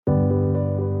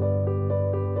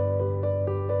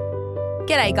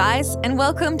G'day guys, and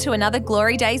welcome to another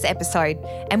Glory Days episode.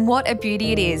 And what a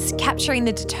beauty it is, capturing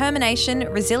the determination,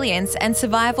 resilience and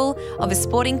survival of a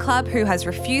sporting club who has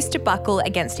refused to buckle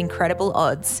against incredible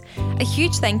odds. A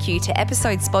huge thank you to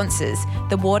episode sponsors,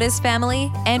 the Waters family,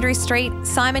 Andrew Street,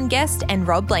 Simon Guest and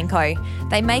Rob Blanco.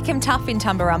 They make 'em tough in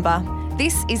Tumbarumba.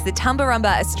 This is the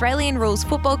Tumbarumba Australian Rules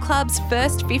Football Club's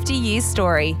first 50 years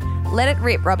story. Let it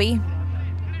rip, Robbie.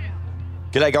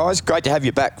 G'day guys, great to have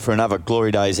you back for another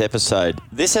Glory Days episode.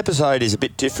 This episode is a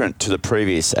bit different to the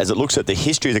previous as it looks at the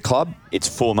history of the club, its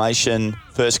formation,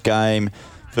 first game,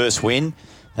 first win,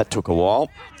 that took a while,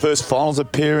 first finals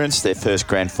appearance, their first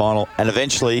grand final and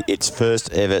eventually its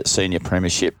first ever senior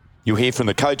premiership. You'll hear from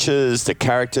the coaches, the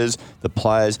characters, the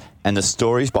players and the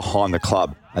stories behind the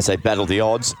club as they battle the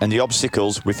odds and the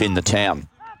obstacles within the town.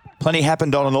 Plenty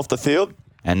happened on and off the field.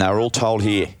 And they were all told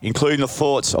here, including the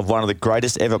thoughts of one of the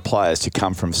greatest ever players to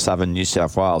come from southern New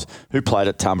South Wales, who played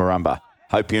at Tumbarumba.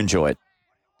 Hope you enjoy it.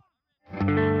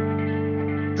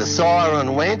 The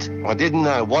siren went. I didn't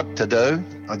know what to do.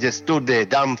 I just stood there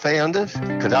dumbfounded,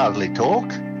 could hardly talk.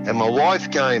 And my wife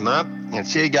came up and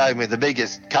she gave me the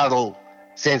biggest cuddle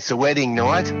since the wedding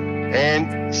night.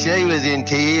 And she was in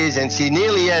tears and she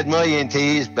nearly had me in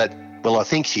tears, but, well, I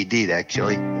think she did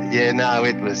actually. Yeah, no,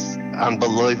 it was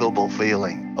unbelievable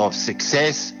feeling of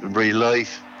success,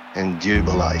 relief and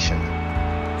jubilation.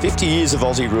 50 years of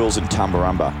Aussie rules in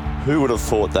Tumbarumba. Who would have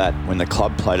thought that when the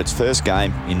club played its first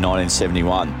game in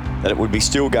 1971, that it would be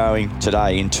still going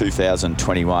today in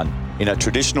 2021 in a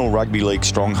traditional rugby league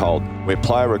stronghold where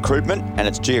player recruitment and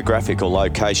its geographical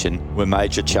location were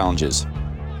major challenges.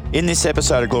 In this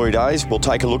episode of Glory Days, we'll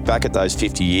take a look back at those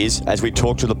 50 years as we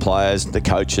talk to the players, the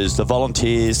coaches, the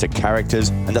volunteers, the characters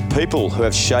and the people who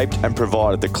have shaped and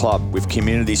provided the club with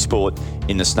community sport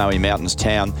in the Snowy Mountains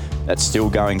town that's still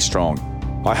going strong.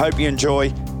 I hope you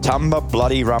enjoy Tumba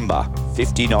Bloody Rumba,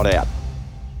 50 not out.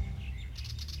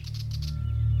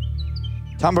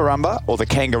 Tumbarumba, or the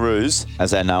Kangaroos,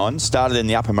 as they're known, started in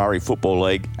the Upper Murray Football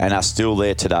League and are still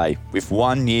there today, with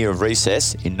 1 year of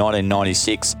recess in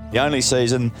 1996, the only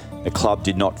season the club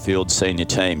did not field senior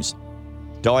teams.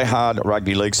 Die-hard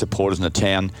rugby league supporters in the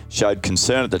town showed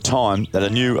concern at the time that a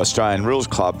new Australian rules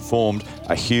club formed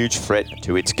a huge threat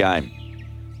to its game.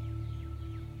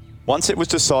 Once it was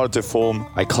decided to form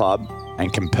a club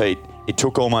and compete, it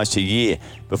took almost a year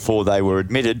before they were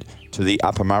admitted to the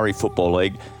Upper Murray Football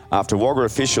League after Wagga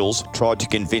officials tried to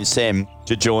convince them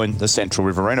to join the Central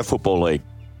Riverina Football League.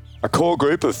 A core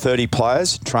group of 30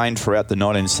 players trained throughout the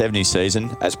 1970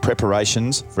 season as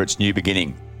preparations for its new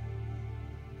beginning.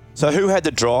 So who had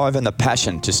the drive and the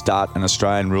passion to start an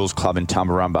Australian rules club in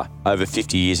Tumbarumba over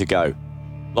 50 years ago?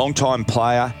 Long-time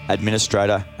player,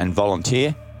 administrator and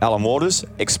volunteer, Alan Waters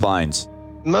explains.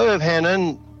 Merv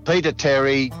Hannon, Peter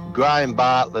Terry, Graham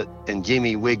Bartlett and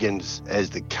Jimmy Wiggins as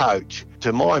the coach,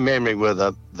 to my memory, were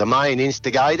the main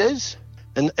instigators.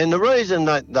 And the reason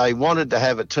that they wanted to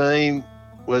have a team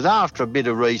was after a bit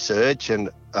of research and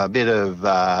a bit of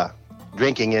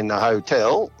drinking in the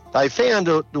hotel, they found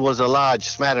there was a large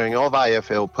smattering of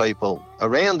AFL people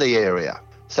around the area.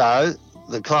 So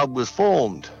the club was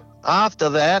formed. After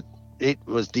that, it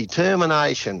was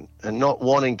determination and not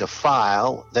wanting to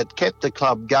fail that kept the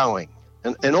club going.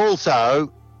 And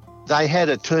also, they had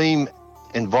a team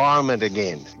environment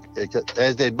again.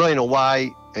 As they'd been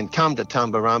away and come to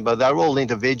Tumbarumba, they were all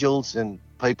individuals and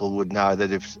people would know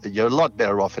that if you're a lot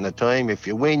better off in a team. If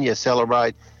you win, you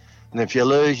celebrate, and if you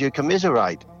lose, you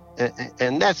commiserate.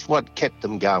 And that's what kept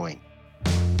them going.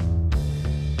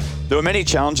 There were many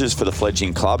challenges for the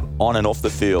fledgling club on and off the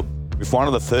field, with one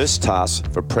of the first tasks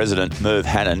for President Merv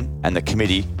Hannon and the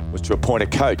committee was to appoint a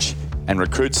coach and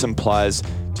recruit some players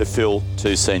to fill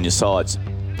two senior sides.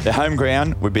 Their home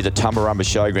ground would be the Tumbarumba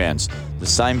Showgrounds, the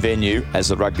same venue as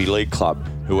the Rugby League club,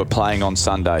 who were playing on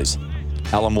Sundays.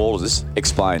 Alan Waters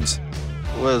explains.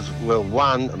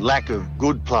 One, lack of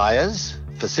good players,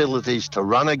 facilities to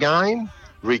run a game.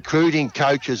 Recruiting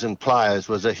coaches and players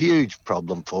was a huge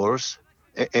problem for us.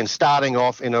 And starting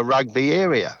off in a rugby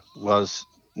area was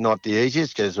not the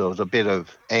easiest because there was a bit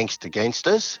of angst against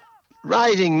us.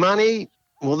 Raising money,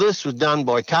 well, this was done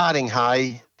by carting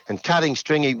hay and cutting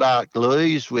stringy bark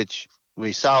leaves, which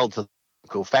we sold to the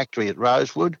local factory at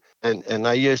Rosewood, and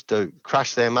they used to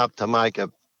crush them up to make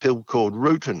a pill called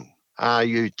Rutin,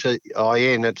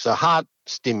 R-U-T-I-N. It's a heart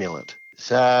stimulant.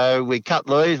 So we cut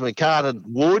leaves, we carted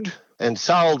wood and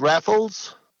sold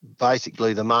raffles,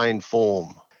 basically the main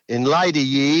form. In later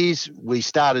years, we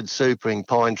started supering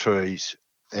pine trees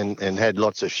and had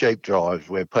lots of sheep drives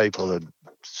where people would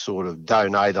sort of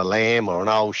donate a lamb or an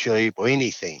old sheep or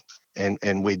anything.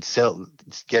 And we'd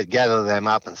gather them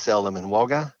up and sell them in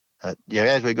Wagga.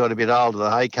 As we got a bit older,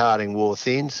 the hay carting wore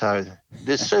thin, so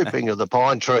this souping of the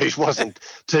pine trees wasn't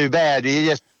too bad. You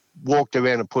just walked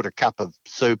around and put a cup of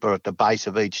super at the base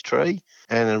of each tree,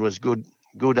 and it was good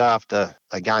after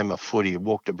a game of footy. You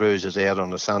walk the bruisers out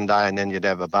on a Sunday, and then you'd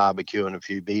have a barbecue and a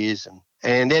few beers.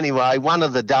 And anyway, one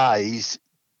of the days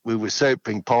we were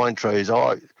souping pine trees.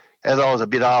 As I was a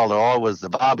bit older, I was the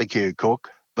barbecue cook,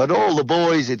 but all the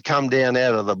boys had come down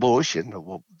out of the bush,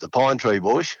 the pine tree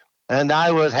bush, and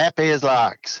they were as happy as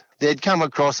larks. They'd come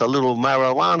across a little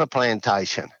marijuana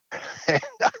plantation.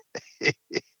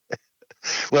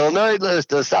 Well, needless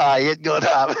to say, it got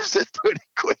harvested pretty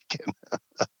quick.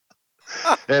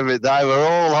 They were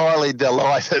all highly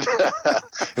delighted.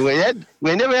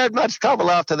 We never had much trouble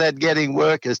after that getting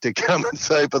workers to come and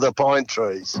super the pine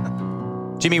trees.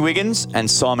 Jimmy Wiggins and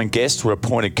Simon Guest were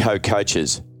appointed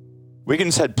co-coaches.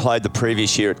 Wiggins had played the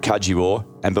previous year at Cudgewa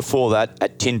and before that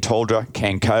at Tintaldra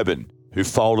Cancoban, who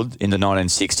folded in the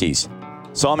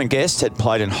 1960s. Simon Guest had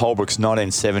played in Holbrook's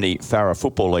 1970 Farrer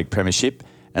Football League Premiership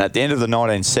and at the end of the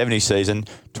 1970 season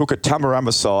took a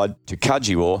Tumbarumba side to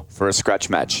Cudgewa for a scratch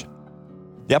match.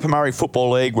 The Upper Murray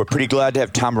Football League were pretty glad to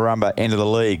have Tumbarumba enter the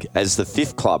league as the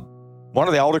fifth club. One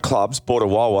of the older clubs,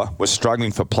 Bordawawa, was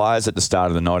struggling for players at the start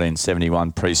of the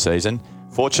 1971 pre-season.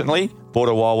 Fortunately,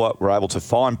 Bordawawa were able to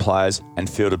find players and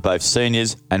fielded both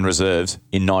seniors and reserves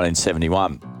in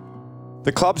 1971.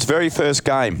 The club's very first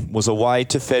game was away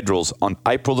to Federals on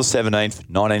April the 17th,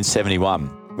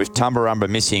 1971, with Tumbarumba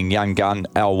missing young gun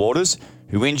Al Waters,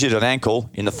 who injured an ankle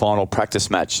in the final practice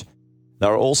match. They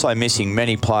were also missing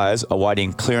many players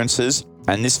awaiting clearances,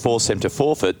 and this forced them to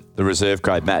forfeit the reserve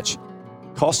grade match.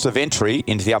 Cost of entry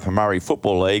into the Upper Murray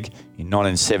Football League in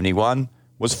 1971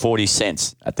 was 40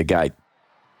 cents at the gate.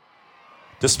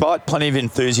 Despite plenty of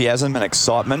enthusiasm and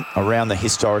excitement around the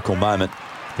historical moment,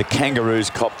 the Kangaroos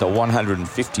copped a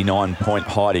 159-point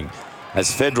hiding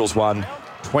as Federals won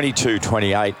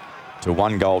 22-28 to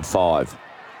 1-5.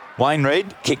 Wayne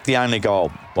Reid kicked the only goal,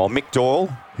 while Mick Doyle,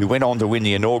 who went on to win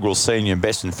the inaugural senior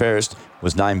best and fairest,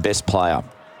 was named best player.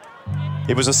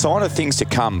 It was a sign of things to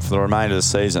come for the remainder of the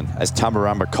season as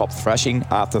Tumbarumba copped thrashing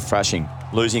after thrashing,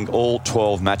 losing all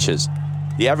 12 matches.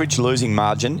 The average losing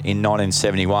margin in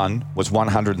 1971 was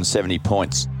 170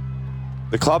 points.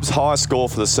 The club's highest score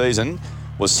for the season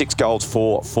was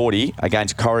 6-40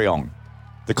 against Corryong.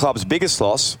 The club's biggest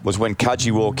loss was when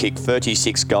Cudgewa kicked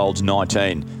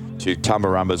 36-19 to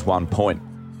Tumbarumba's 1 point.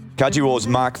 Cudgewa's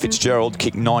Mark Fitzgerald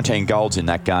kicked 19 goals in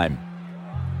that game.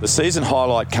 The season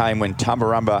highlight came when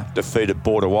Tumbarumba defeated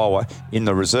Bordawawa in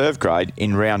the reserve grade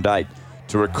in round 8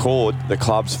 to record the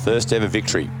club's first ever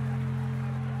victory.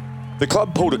 The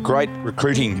club pulled a great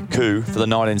recruiting coup for the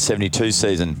 1972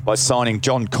 season by signing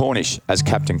John Cornish as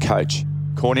captain coach.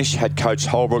 Cornish had coached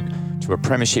Holbrook to a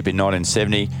premiership in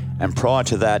 1970 and prior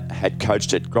to that had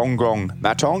coached at Grongrong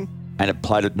Matong and had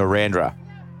played at Narandra.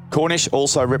 Cornish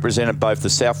also represented both the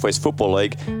Southwest Football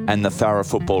League and the Farrer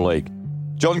Football League.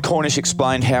 John Cornish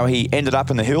explained how he ended up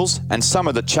in the hills and some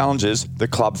of the challenges the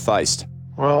club faced.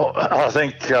 Well, I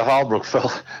think Holbrook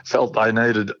felt they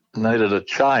needed a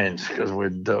change because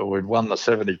we'd won the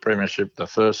 70 premiership, the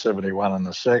first 71 and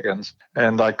the seconds,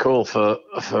 and they called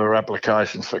for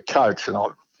applications for coach. And I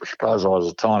suppose I was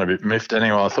a tiny bit miffed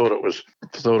anyway. I thought it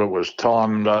was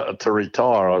time to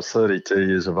retire. I was 32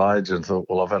 years of age and thought,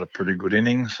 well, I've had a pretty good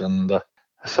innings, and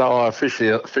so I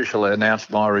officially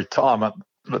announced my retirement.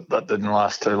 But that didn't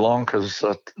last too long because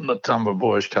the Tumba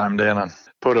boys came down and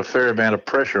put a fair amount of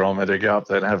pressure on me to go up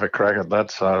there and have a crack at that.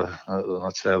 So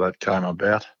that's how that came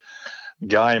about.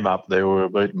 Game up there, we were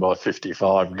beaten by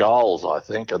 55 goals, I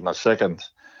think. And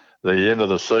the end of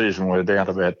the season, we were down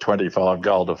to about 25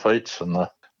 goal defeats. And the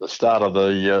start of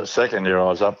the second year I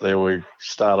was up there, we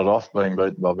started off being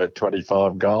beaten by about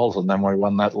 25 goals, and then we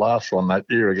won that last one that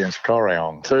year against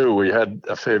Corryong. Too, we had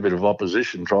a fair bit of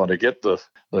opposition trying to get the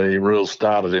rules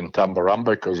started in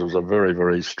Tumbarumba because it was a very,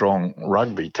 very strong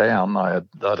rugby town.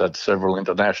 They'd had several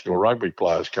international rugby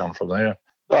players come from there.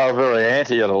 They were very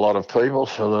anti at a lot of people,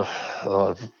 so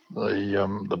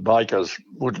the bakers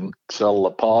wouldn't sell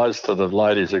the pies to the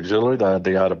ladies' auxiliary. They had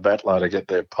to go to Battler to get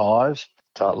their pies.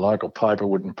 The local paper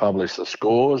wouldn't publish the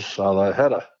scores, so they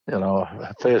had a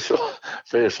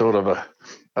fair sort of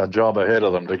a job ahead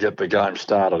of them to get the game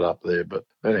started up there. But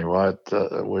anyway,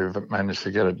 we've managed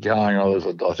to get it going.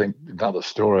 I think another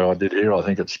story I did here, I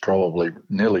think it's probably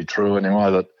nearly true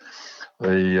anyway, that the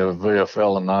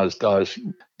VFL in those days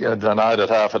donated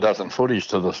half a dozen footies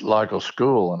to the local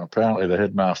school, and apparently the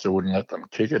headmaster wouldn't let them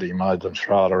kick it. He made them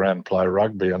throw it around and play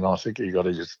rugby, and I think he got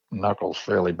his knuckles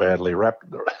fairly badly wrapped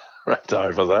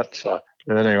over that. So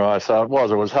anyway, so it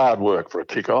was hard work for a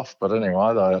kick-off, but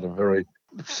anyway, they had a very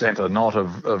sent a knot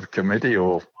of committee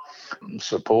or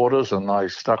supporters, and they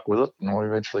stuck with it, and we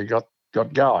eventually got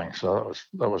going. So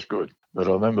that was good. But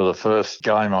I remember the first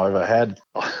game I ever had.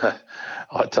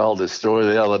 I told this story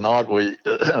the other night.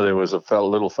 There was a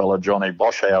little fella, Johnny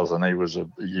Boschhausen.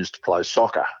 He used to play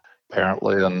soccer,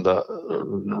 apparently, and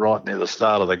right near the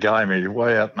start of the game, he was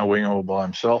way out in the wing all by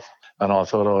himself. And I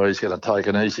thought, he's going to take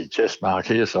an easy chest mark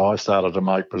here. So I started to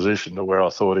make position to where I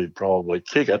thought he'd probably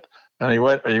kick it. And he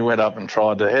went up and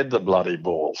tried to head the bloody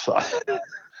ball. So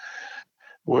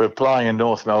we were playing in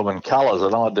North Melbourne colours,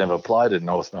 and I'd never played in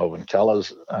North Melbourne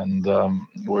colours. And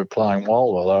we were playing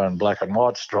well, they were in black and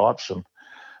white stripes. And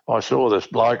I saw this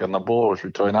bloke, and the ball was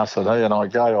between us and he, and I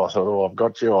thought, I've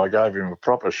got you. I gave him a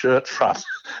proper shirt front,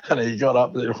 and he got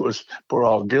up. It was poor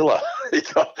old Giller. He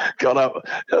got up.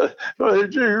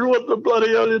 Gee, what the bloody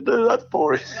hell did you do that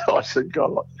for? I said,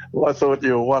 God, well, I thought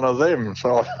you were one of them.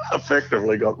 So I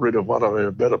effectively got rid of one of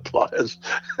our better players.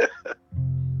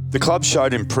 The club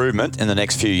showed improvement in the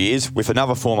next few years, with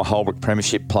another former Holbrook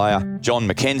Premiership player, John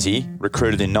McKenzie,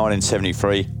 recruited in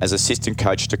 1973 as assistant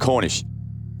coach to Cornish.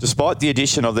 Despite the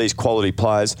addition of these quality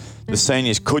players, the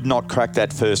seniors could not crack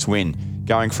that first win,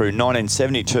 going through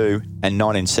 1972 and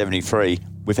 1973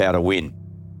 without a win.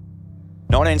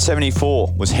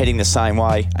 1974 was heading the same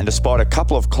way, and despite a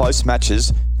couple of close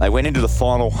matches, they went into the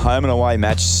final home and away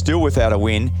match still without a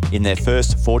win in their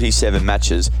first 47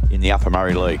 matches in the Upper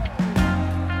Murray League.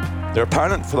 Their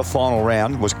opponent for the final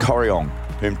round was Corryong,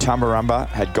 whom Tumbarumba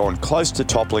had gone close to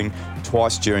toppling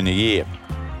twice during the year.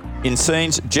 In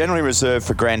scenes generally reserved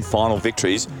for grand final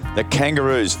victories, the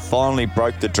Kangaroos finally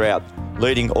broke the drought,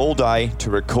 leading all day to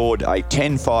record a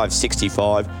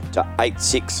 10-5-65 to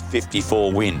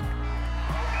 8-6-54 win.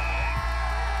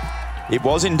 It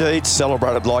was indeed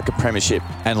celebrated like a premiership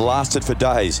and lasted for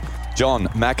days. John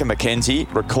Macca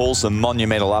McKenzie recalls the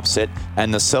monumental upset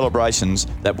and the celebrations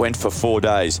that went for 4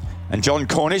 days. And John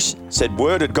Cornish said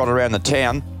word had got around the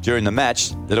town during the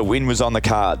match that a win was on the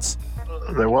cards.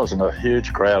 There wasn't a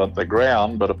huge crowd at the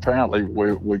ground, but apparently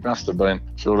we must have been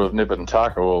sort of nip and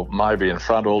tuck, or maybe in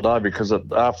front all day, because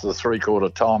after the three-quarter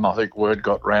time, I think word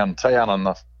got round town and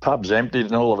the pub's emptied,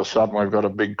 and all of a sudden we've got a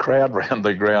big crowd round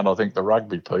the ground. I think the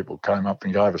rugby people came up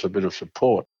and gave us a bit of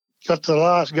support. Got to the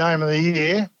last game of the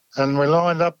year, and we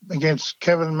lined up against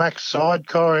Kevin Mack's side,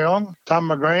 Corryong,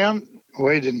 Tumba ground.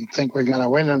 We didn't think we were going to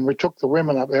win, and we took the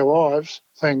women up, their wives,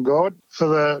 thank God, for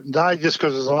the day, just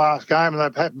because it's the last game,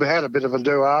 and they've had a bit of a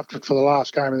do after it for the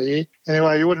last game of the year.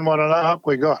 Anyway, you wouldn't want to know up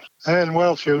we got. And,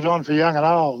 well, she was on for young and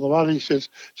old. The bloody says,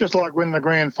 just like winning the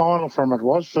grand final from it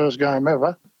was, first game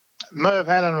ever. Merv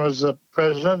Hannon was the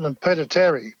president, and Peter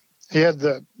Terry, he had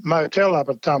the motel up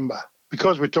at Tumba.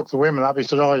 Because we took the women up, he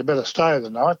said, you better stay the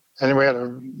night. And we had a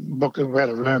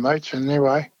room each, and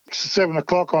anyway. 7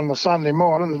 o'clock on the Sunday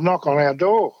morning, a knock on our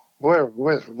door.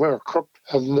 We're crooked,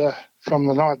 and from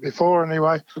the night before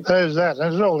anyway. There's that.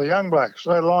 There's all the young blokes.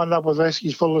 They lined up with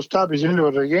eskies full of stubbies into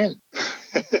it again.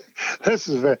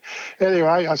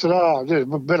 Anyway, I said,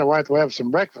 we better wait till we have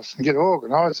some breakfast and get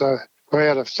organised. So we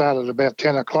had to start at about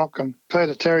 10 o'clock, and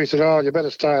Peter Terry said, you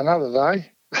better stay another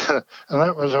day. And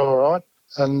that was all right.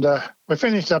 And we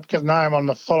finished up getting home on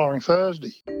the following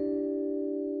Thursday.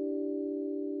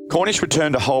 Cornish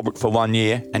returned to Holbrook for 1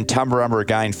 year, and Tumbarumba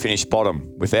again finished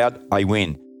bottom without a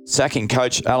win, sacking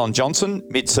coach Alan Johnson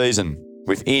mid-season,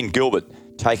 with Ian Gilbert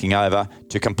taking over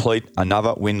to complete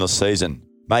another winless season,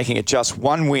 making it just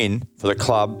one win for the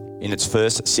club in its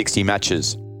first 60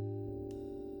 matches.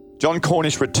 John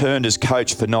Cornish returned as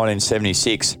coach for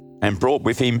 1976 and brought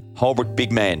with him Holbrook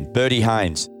big man Bertie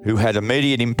Haynes, who had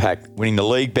immediate impact, winning the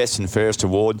League Best and Fairest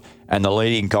Award and the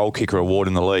leading goal kicker award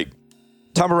in the league.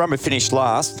 Tumbarumba finished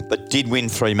last, but did win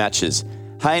 3 matches.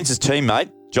 Haynes'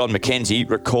 teammate, John McKenzie,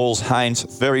 recalls Haynes'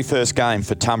 very first game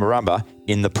for Tumbarumba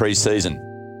in the pre-season.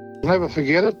 I'll never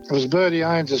forget it. It was Bertie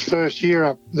Haynes' first year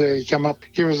up there. He came up to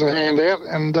give us a hand out,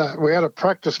 and we had a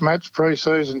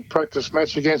pre-season practice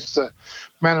match against the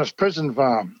Manus Prison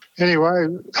Farm. Anyway,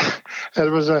 it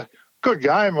was a good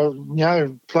game,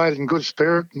 played in good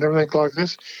spirit and everything like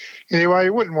this. Anyway,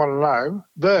 you wouldn't want to know,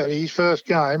 Bertie's first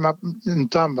game up in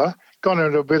Tumba got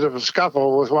into a bit of a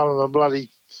scuffle with one of the bloody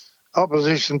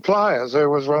opposition players who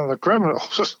was one of the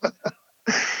criminals.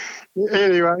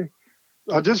 Anyway,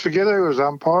 I just forget who was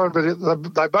umpiring,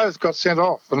 but they both got sent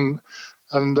off, and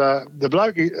the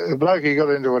bloke he got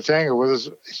into a tangle with,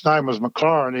 his name was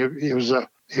McLaurin. He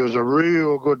was a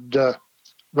real good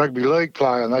rugby league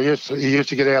player, and he used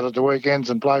to get out at the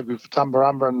weekends and play with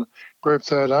Tumbarumba and Group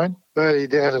 13. But he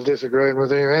had a disagreement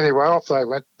with him. Anyway, off they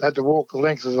went. They had to walk the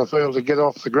length of the field to get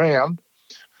off the ground.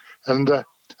 And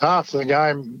after the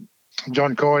game,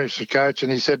 John Cornish, the coach, and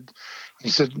he said, He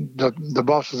said the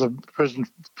boss of the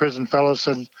prison fellas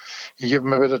said you give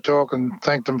them a bit of talk and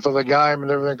thanked them for the game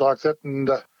and everything like that. And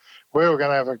we were going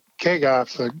to have a keg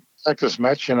after the practice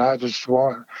match, just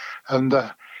wine. And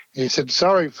he said,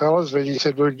 sorry, fellas, but he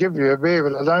said, we'll give you a beer,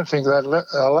 but I don't think they're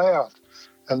allowed.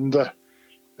 And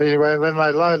anyway, then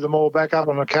they loaded them all back up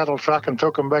on a cattle truck and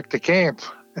took them back to camp.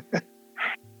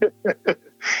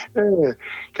 Yeah,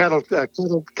 cattle truck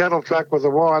with a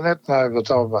wine over the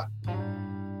top of her.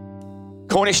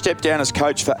 Cornish stepped down as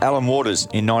coach for Alan Waters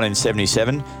in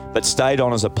 1977, but stayed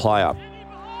on as a player.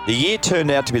 The year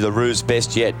turned out to be the Roos'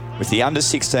 best yet, with the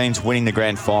under-16s winning the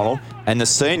grand final and the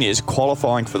seniors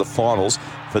qualifying for the finals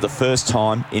for the first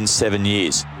time in 7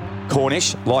 years.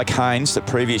 Cornish, like Haynes the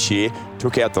previous year,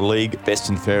 took out the league Best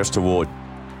and Fairest award.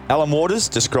 Alan Waters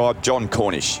described John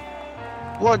Cornish.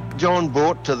 What John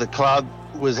brought to the club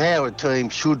was how a team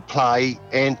should play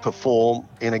and perform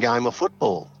in a game of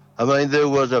football. I mean, there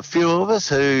was a few of us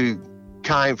who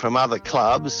came from other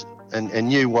clubs and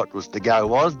knew what the go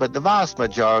was, but the vast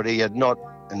majority had not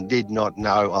and did not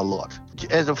know a lot.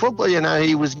 As a footballer,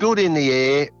 he was good in the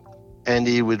air and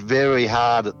he was very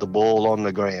hard at the ball on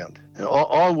the ground. And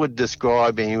I would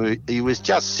describe him, he was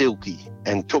just silky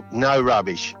and took no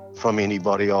rubbish from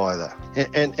anybody either.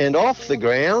 And off the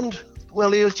ground,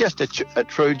 well, he was just a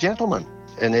true gentleman.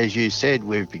 And as you said,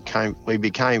 we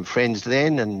became friends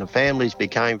then, and the families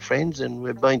became friends, and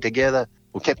we've been together,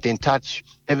 we've kept in touch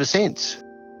ever since.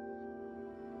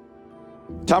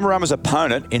 Tumbarumba's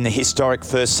opponent in the historic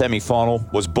first semi-final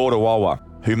was Bordawawa,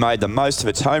 who made the most of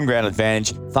its home ground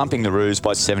advantage, thumping the Roos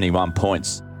by 71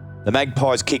 points. The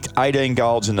Magpies kicked 18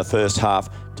 goals in the first half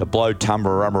to blow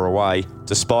Tumbarumba away,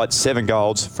 despite 7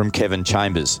 goals from Kevin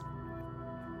Chambers.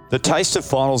 The taste of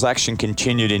finals action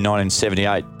continued in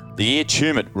 1978. The year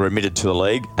Tumut were admitted to the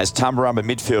league as Tumbarumba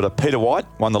midfielder Peter White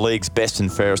won the league's Best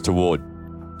and Fairest award.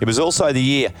 It was also the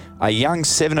year a young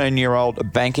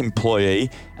 17-year-old bank employee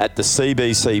at the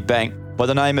CBC Bank by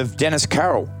the name of Dennis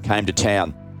Carroll came to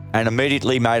town and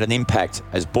immediately made an impact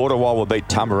as Bordawawa beat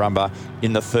Tumbarumba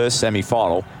in the first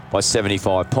semi-final by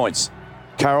 75 points.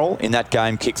 Carroll in that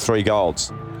game kicked 3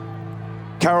 goals.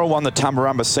 Carroll won the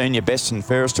Tumbarumba Senior Best and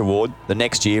Fairest award the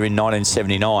next year in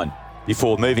 1979,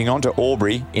 before moving on to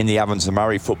Albury in the Ovens and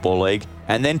Murray Football League,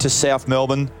 and then to South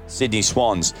Melbourne, Sydney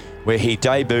Swans, where he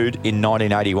debuted in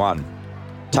 1981.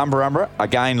 Tumbarumba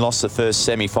again lost the first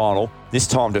semi-final, this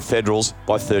time to Federals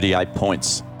by 38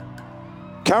 points.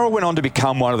 Carroll went on to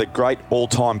become one of the great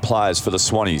all-time players for the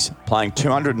Swannies, playing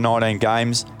 219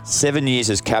 games, 7 years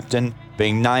as captain,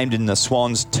 being named in the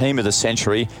Swans Team of the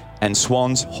Century and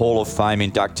Swans Hall of Fame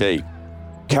inductee.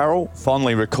 Carroll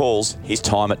fondly recalls his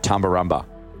time at Tumbarumba.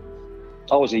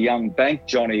 I was a young bank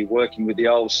Johnny working with the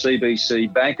old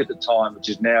CBC Bank at the time, which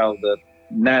is now the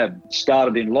NAB.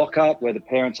 Started in Lockhart, where the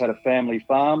parents had a family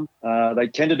farm. They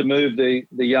tended to move the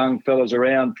young fellas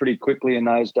around pretty quickly in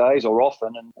those days, or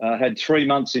often, and had 3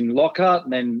 months in Lockhart,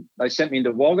 and then they sent me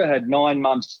into Wagga, had 9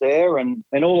 months there, and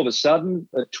all of a sudden,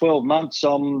 at 12 months,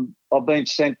 I've been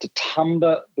sent to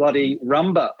Tumba bloody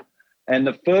Rumba. And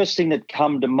the first thing that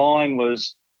come to mind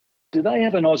was, do they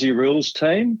have an Aussie rules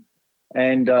team?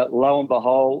 And lo and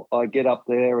behold, I get up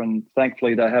there and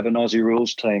thankfully they have an Aussie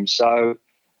rules team. So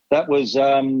that was,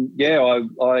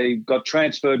 I got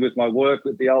transferred with my work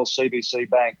with the old CBC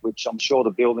Bank, which I'm sure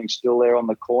the building's still there on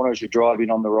the corner as you drive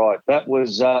in on the right. That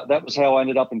was how I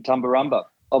ended up in Tumbarumba.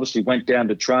 Obviously went down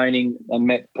to training and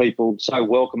met people so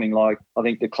welcoming, like I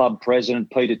think the club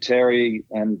president, Peter Terry,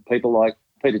 and people like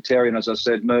Peter Terry and, as I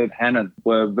said, Merv Hannon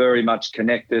were very much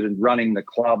connected and running the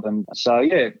club. And so,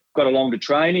 got along to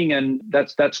training, and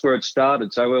that's where it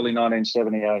started, so early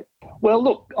 1978. Well,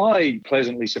 look, I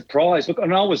pleasantly surprised. Look,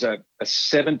 and I was a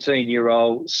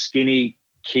 17-year-old skinny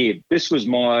kid. This was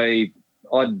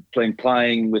I'd been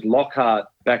playing with Lockhart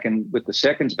with the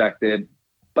seconds back there,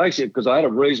 basically because I had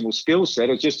a reasonable skill set.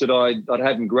 It's just that I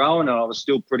hadn't grown and I was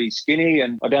still pretty skinny,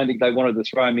 and I don't think they wanted to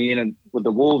throw me in with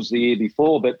the Wolves the year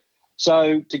before, but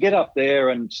so to get up there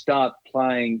and start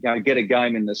playing, get a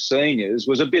game in the seniors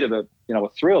was a bit of a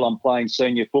thrill. I'm playing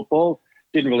senior football.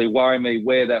 Didn't really worry me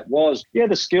where that was. Yeah,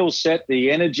 the skill set,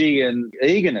 the energy and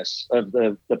eagerness of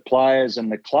the players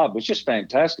and the club was just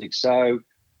fantastic. So,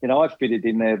 I fitted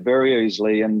in there very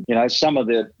easily. And, I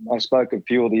spoke a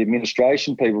few of the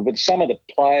administration people, but some of the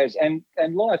players and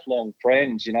lifelong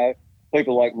friends,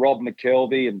 people like Rob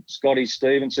McKelvey and Scotty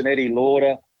Stevenson, Eddie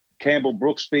Lauder, Campbell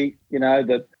Brooksby,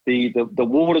 the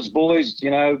Waters boys,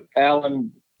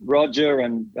 Alan, Roger,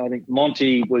 and I think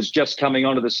Monty was just coming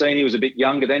onto the scene. He was a bit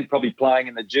younger then, probably playing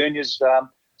in the juniors.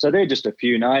 So they're just a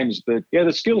few names. But,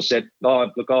 the skill set,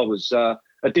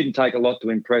 it didn't take a lot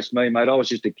to impress me, mate. I was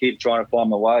just a kid trying to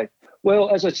find my way.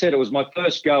 Well, as I said, it was my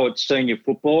first go at senior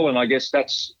football, and I guess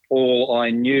that's all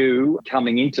I knew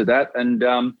coming into that. And,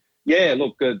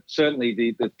 certainly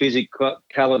the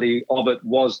physicality of it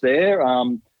was there.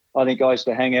 I think I used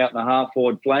to hang out in a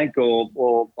half-forward flank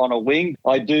or on a wing.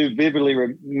 I do vividly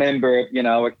remember,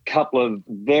 a couple of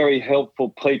very helpful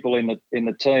people in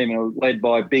the team, led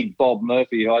by Big Bob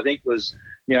Murphy, who I think was,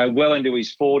 well into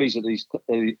his 40s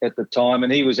at the time,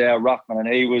 and he was our ruckman, and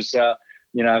he was,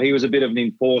 he was a bit of an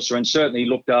enforcer and certainly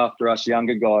looked after us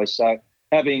younger guys. So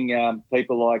having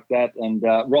people like that, and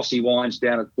Rossi Wines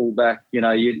down at fullback, you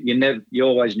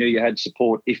always knew you had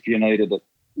support if you needed it.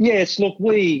 Yes, look,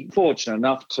 we fortunate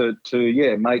enough to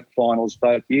make finals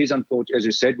both years. Unfortunately, as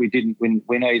you said, we didn't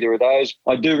win either of those.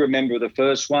 I do remember the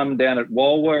first one down at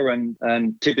Walwa,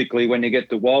 and typically when you get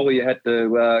to Walwa, you had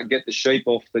to get the sheep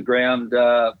off the ground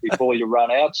before you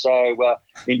run out. So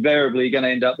invariably, you're going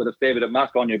to end up with a fair bit of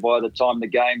muck on you by the time the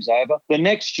game's over. The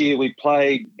next year, we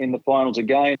played in the finals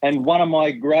again, and one of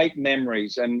my great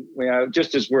memories, and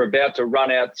just as we're about to run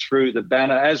out through the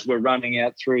banner,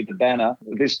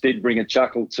 this did bring a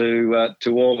chuckle to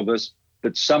all of us,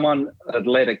 that someone had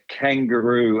let a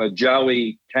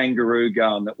Joey kangaroo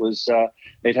going that was,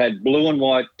 it had blue and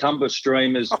white Tumba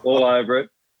streamers all over it,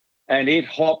 and it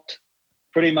hopped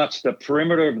pretty much the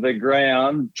perimeter of the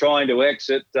ground trying to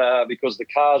exit because the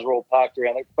cars were all parked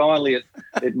around it. Finally,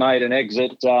 it made an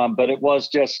exit, but it was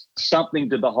just something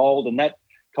to behold, and that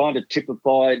kind of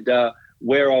typified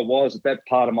where I was at that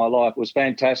part of my life. It was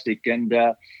fantastic, and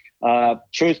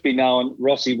truth be known,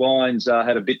 Rossi Wines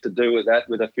had a bit to do with that,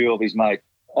 with a few of his mates.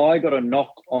 I got a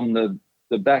knock on the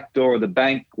back door of the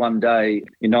bank one day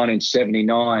in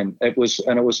 1979. It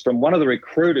was from one of the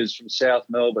recruiters from South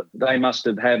Melbourne. They must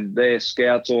have had their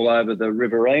scouts all over the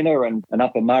Riverina and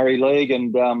Upper Murray League,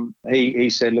 and he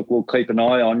said, "Look, we'll keep an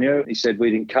eye on you." He said,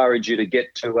 "We'd encourage you to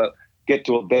get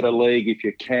to a better league if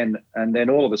you can." And then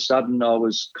all of a sudden, I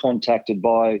was contacted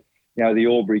by the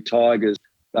Albury Tigers.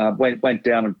 Went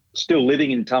down, and still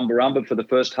living in Tumbarumba for the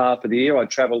first half of the year. I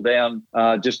travelled down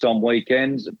just on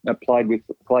weekends. I played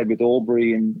with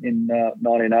Albury in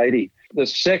 1980. The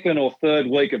second or third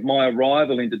week of my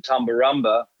arrival into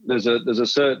Tumbarumba, there's a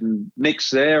certain mix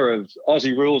there of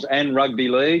Aussie rules and rugby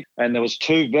league, and there was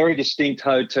two very distinct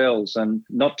hotels, and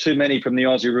not too many from the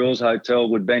Aussie rules hotel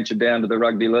would venture down to the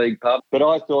rugby league pub. But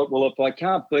I thought, well, if I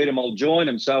can't beat them, I'll join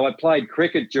them. So I played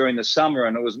cricket during the summer,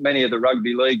 and it was many of the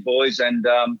rugby league boys, and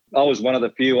I was one of the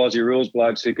few Aussie rules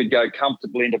blokes who could go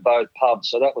comfortably into both pubs.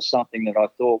 So that was something that I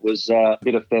thought was a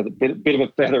bit of a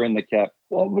feather in the cap.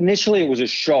 Well, initially it was a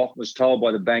shock. I was told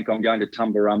by the bank I'm going to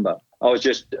Tumbarumba. I was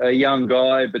just a young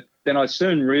guy, but then I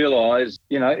soon realised,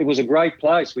 it was a great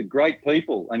place with great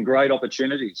people and great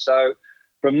opportunities. So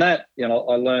from that, I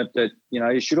learned that,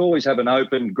 you should always have an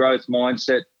open growth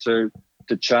mindset to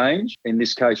change, in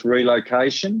this case,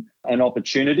 relocation and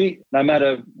opportunity. No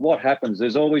matter what happens,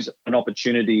 there's always an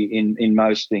opportunity in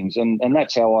most things. And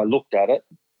that's how I looked at it.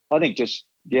 I think just,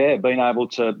 being able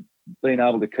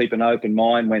to keep an open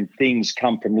mind when things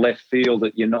come from left field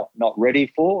that you're not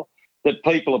ready for, that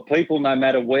people are people no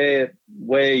matter where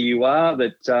you are,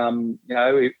 that,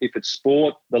 if it's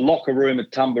sport, the locker room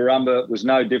at Tumbarumba was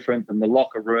no different than the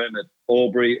locker room at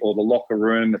Albury or the locker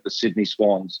room at the Sydney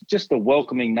Swans. Just the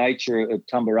welcoming nature of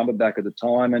Tumbarumba back at the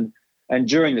time. And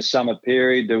during the summer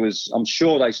period, there was, I'm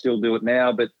sure they still do it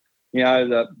now, but,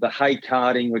 the hay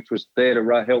carting, which was there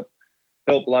to help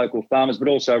local farmers, but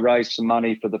also raise some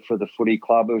money for the footy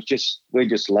club. It was we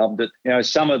just loved it.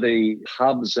 Some of the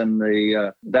hubs and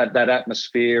the that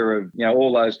atmosphere of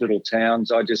all those little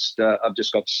towns. I've just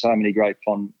got so many great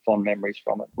fond memories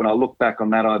from it. When I look back on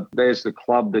that, there's the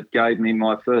club that gave me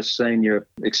my first senior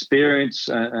experience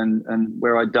and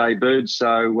where I debuted.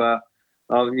 So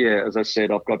as I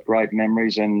said, I've got great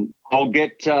memories, and I'll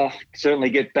certainly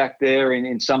get back there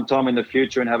in some time in the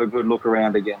future and have a good look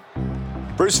around again.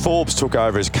 Bruce Forbes took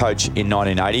over as coach in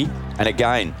 1980, and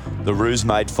again, the Roos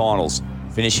made finals,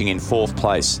 finishing in 4th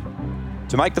place.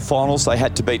 To make the finals, they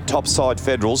had to beat top side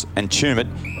Federals and Tumut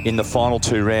in the final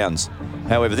 2 rounds.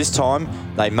 However, this time,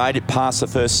 they made it past the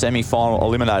first semi-final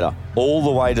eliminator, all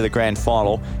the way to the grand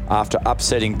final after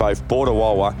upsetting both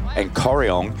Bordawawa and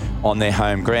Corryong on their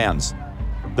home grounds.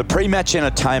 The pre-match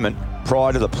entertainment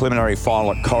prior to the preliminary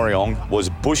final at Corryong was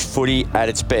bush footy at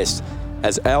its best,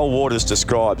 as Al Waters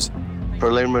describes.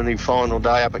 Preliminary final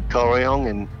day up at Corryong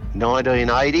in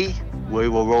 1980. We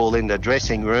were all in the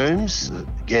dressing rooms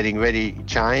getting ready,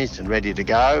 changed and ready to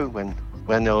go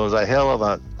when there was a hell of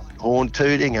a horn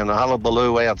tooting and a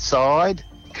hullabaloo outside.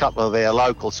 A couple of our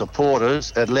local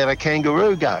supporters had let a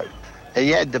kangaroo go.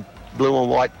 He had the blue and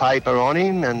white paper on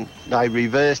him, and they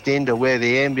reversed into where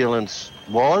the ambulance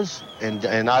was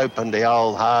and opened the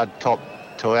old hard-top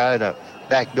Toyota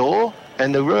back door.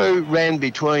 And the Roo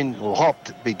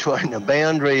hopped between the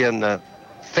boundary and the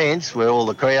fence where all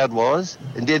the crowd was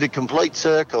and did a complete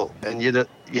circle. And you'd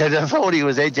have thought he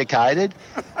was educated.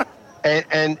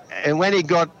 and when he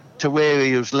got to where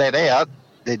he was let out,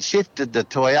 they'd shifted the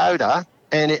Toyota,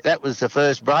 and that was the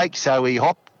first break. So he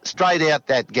hopped straight out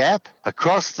that gap,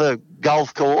 across the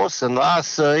golf course, and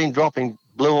last seen dropping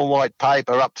blue and white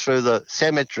paper up through the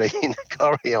cemetery in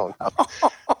Corryong.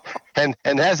 and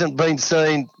hasn't been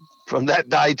seen from that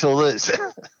day till this.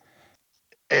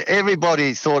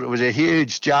 Everybody thought it was a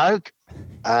huge joke,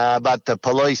 but the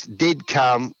police did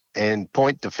come and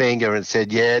point the finger and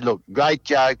said, yeah, look, great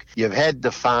joke, you've had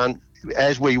the fun.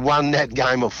 As we won that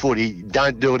game of footy,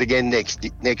 don't do it again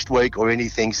next week or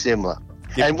anything similar.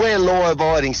 Yep. And we're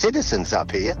law-abiding citizens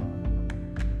up here.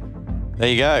 There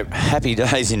you go. Happy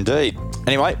days indeed.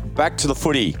 Anyway, back to the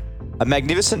footy. A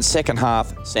magnificent second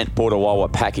half sent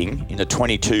Bordawawa packing in a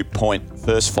 22-point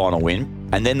first final win,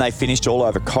 and then they finished all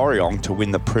over Corryong to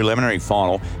win the preliminary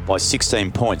final by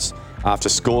 16 points after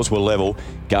scores were level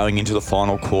going into the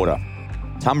final quarter.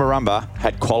 Tumbarumba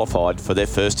had qualified for their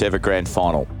first ever grand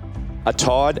final. A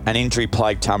tired and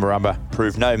injury-plagued Tumbarumba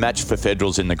proved no match for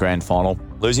Federals in the grand final,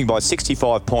 losing by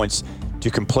 65 points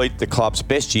to complete the club's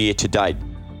best year to date.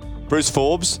 Bruce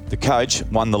Forbes, the coach,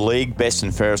 won the League Best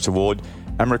and Fairest Award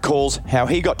and recalls how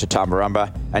he got to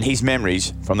Tumbarumba and his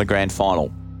memories from the grand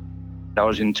final. I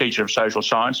was in Teacher of Social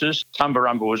Sciences.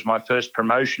 Tumbarumba was my first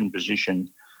promotion position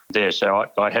there, so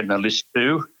I had my list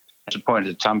too. I was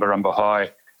appointed to Tumbarumba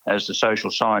High as the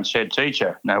social science head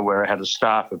teacher, where I had a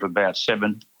staff of about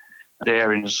 7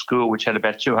 there in a school which had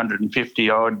about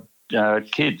 250-odd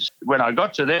kids. When I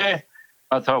got to there,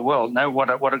 I thought, well,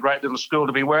 what a great little school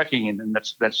to be working in, and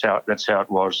that's how it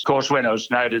was. Of course, when it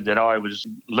was noted that I was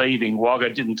leaving Wagga,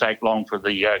 it didn't take long for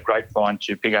the grapevine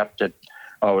to pick up that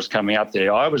I was coming up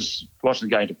there. I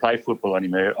wasn't going to play football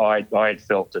anymore. I had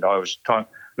felt that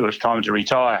it was time to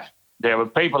retire. There were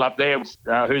people up there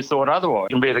who thought otherwise.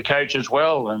 You can be the coach as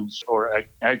well,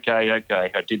 okay,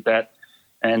 I did that.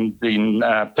 And then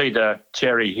Peter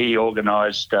Terry, he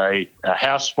organised a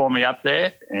house for me up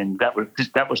there, and that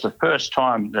was the first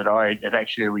time that I had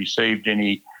actually received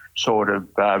any sort of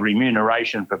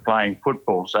remuneration for playing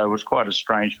football. So it was quite a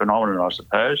strange phenomenon, I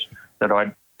suppose, that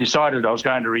I decided I was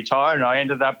going to retire, and I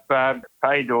ended up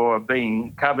paid or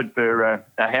being covered for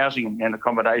housing and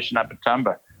accommodation up at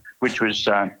Tumba, which was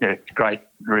great,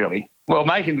 really. Well,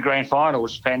 making the grand final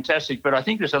was fantastic, but I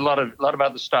think there's a lot of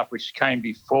other stuff which came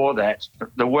before that.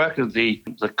 The work of the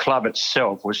club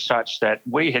itself was such that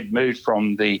we had moved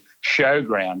from the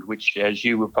showground, which, as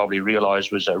you would probably realise,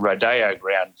 was a rodeo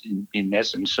ground in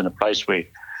essence, and a place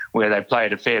where they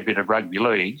played a fair bit of rugby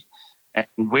league. And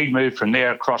we moved from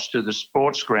there across to the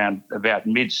sports ground about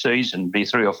mid-season, be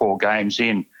 3 or 4 games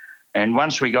in. And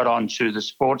once we got onto the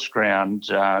sports ground,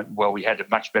 we had a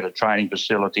much better training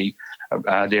facility.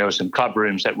 There were some club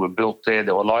rooms that were built there.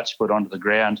 There were lights put onto the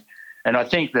ground. And I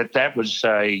think that was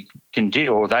they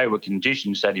were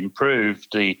conditions that improved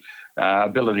the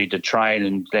ability to train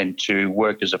and then to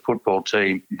work as a football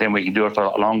team. Then we can do it for a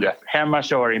lot longer. How much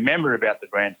do I remember about the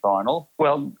grand final?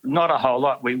 Well, not a whole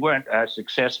lot. We weren't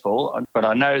successful, but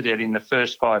I know that in the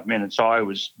first 5 minutes I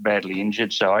was badly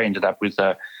injured, so I ended up with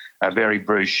a very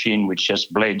bruised shin, which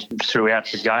just bled throughout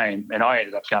the game, and I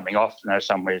ended up coming off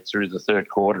somewhere through the third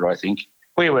quarter, I think.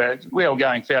 We were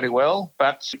going fairly well,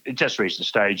 but it just reached a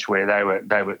stage where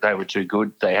they were too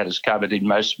good. They had us covered in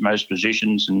most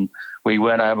positions, and we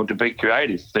weren't able to be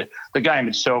creative. The game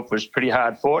itself was pretty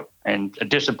hard fought and a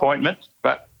disappointment,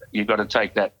 but you've got to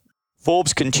take that.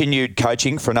 Forbes continued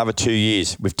coaching for another 2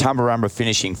 years, with Tumbarumba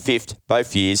finishing 5th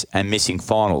both years and missing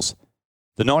finals.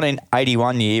 The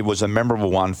 1981 year was a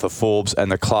memorable one for Forbes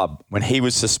and the club when he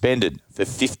was suspended for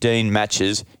 15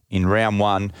 matches in round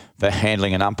 1 for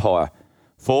handling an umpire.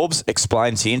 Forbes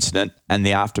explains the incident and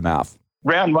the aftermath.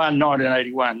 Round 1,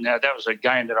 1981. Now that was a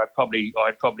game that I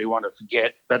probably want to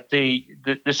forget, but the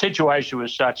situation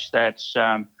was such that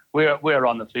we were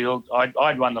on the field.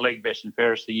 I'd won the League Best and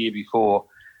Fairest the year before,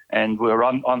 and we were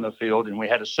on the field, and we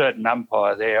had a certain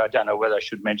umpire there. I don't know whether I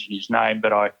should mention his name,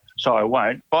 but so I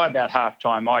won't. By about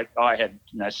half-time, I had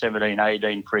 17,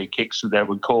 18 free kicks that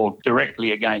were called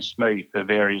directly against me for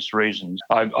various reasons.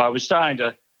 I was starting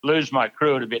to lose my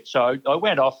cruet a bit, so I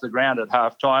went off the ground at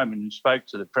half-time and spoke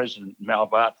to the president, Mal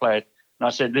Bartlett, And I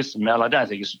said, listen, Mel, I don't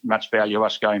think it's much value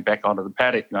us going back onto the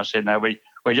paddock. And I said, no,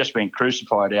 we're just being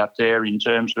crucified out there in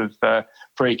terms of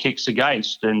free kicks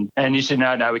against. And he said,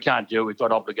 no, we can't do it. We've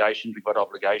got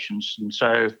obligations. And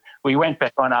so we went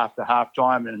back on after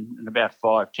half-time, and in about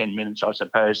 5-10 minutes, I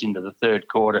suppose, into the third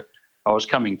quarter, I was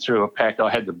coming through a pack.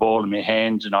 I had the ball in my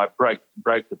hands and I broke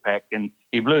the pack, and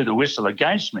he blew the whistle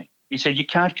against me. He said, you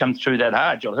can't come through that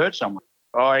hard. You'll hurt someone.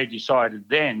 I decided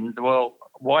then, well,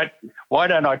 why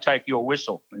don't I take your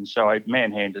whistle? And so I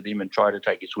manhanded him and tried to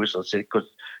take his whistle, because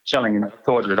telling him I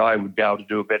thought that I would be able to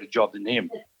do a better job than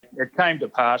him. It came to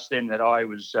pass then that I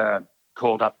was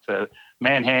called up for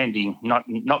manhandling, not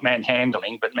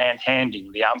manhandling, but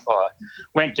manhandling the umpire.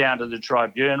 Went down to the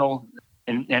tribunal,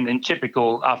 and in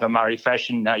typical Upper Murray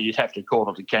fashion, you'd have to call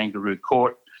it a kangaroo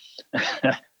court.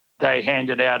 They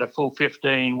handed out a full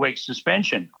 15-week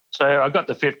suspension. So I took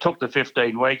the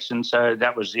 15 weeks, and so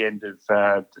that was the end of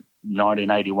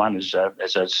 1981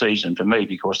 as a season for me,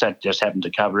 because that just happened to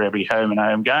cover every home and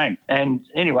home game. And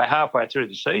anyway, halfway through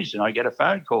the season, I get a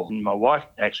phone call, and my wife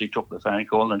actually took the phone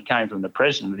call, and it came from the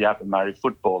president of the Upper Murray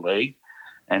Football League.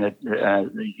 And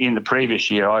in the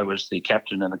previous year, I was the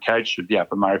captain and the coach of the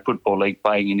Upper Murray Football League,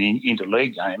 playing in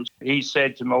interleague games. He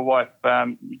said to my wife,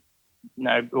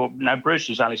 no, Bruce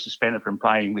is only suspended from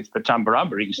playing for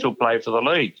Tumbarumba. He can still play for the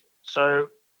league. So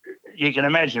you can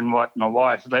imagine what my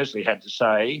wife Leslie had to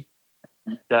say.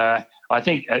 I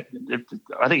think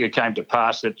it came to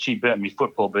pass that she burnt me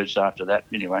football boots after that.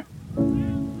 Anyway.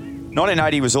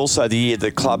 1980 was also the year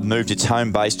the club moved its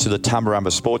home base to the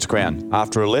Tumbarumba Sports Ground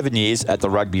after 11 years at the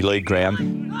Rugby League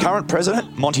ground. Current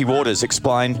president Monty Waters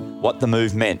explained what the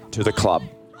move meant to the club.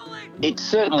 It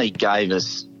certainly gave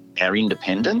us our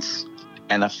independence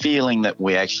and a feeling that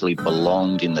we actually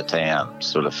belonged in the town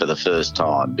sort of for the first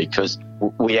time, because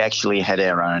we actually had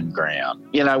our own ground.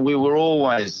 You know, we were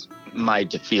always made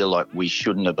to feel like we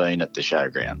shouldn't have been at the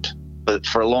showground. But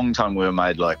for a long time we were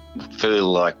made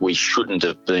feel like we shouldn't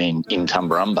have been in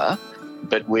Tumbarumba,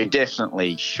 but we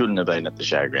definitely shouldn't have been at the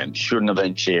showground, shouldn't have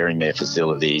been sharing their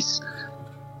facilities.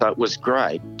 So it was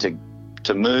great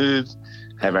to move,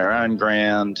 have our own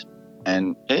ground,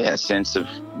 and a sense of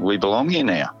we belong here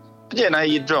now. But,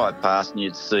 you'd drive past and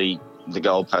you'd see the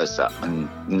goalposts up and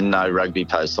no rugby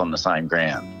posts on the same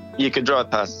ground. You could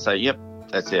drive past and say, yep,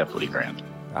 that's our footy ground.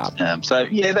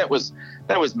 That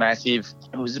was massive.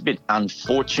 It was a bit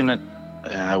unfortunate.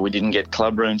 We didn't get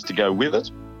club rooms to go with it,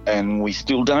 and we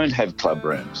still don't have club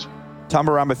rooms.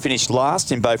 Tumbarumba finished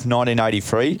last in both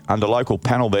 1983 under local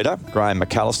panel beater Graham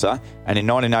McAllister and in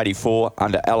 1984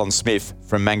 under Alan Smith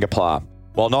from Mangapla,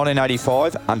 while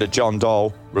 1985 under John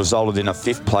Dole resulted in a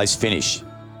 5th place finish.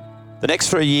 The next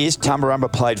 3 years,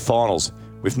 Tumbarumba played finals,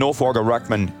 with North Wagga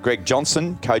ruckman Greg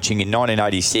Johnson coaching in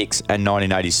 1986 and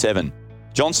 1987.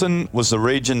 Johnson was the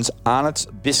region's Arnott's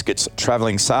Biscuits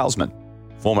travelling salesman.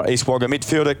 Former East Wagga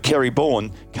midfielder Kerry Bourne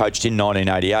coached in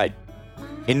 1988.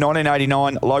 In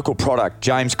 1989, local product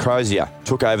James Crozier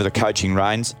took over the coaching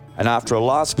reins, and after a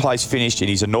last place finish in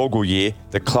his inaugural year,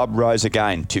 the club rose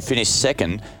again to finish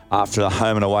second after the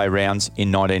home and away rounds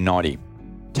in 1990.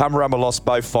 Tumbarumba lost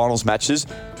both finals matches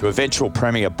to eventual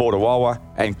Premier Bordawawa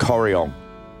and Corryong.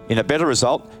 In a better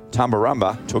result,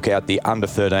 Tumbarumba took out the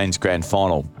under-13s grand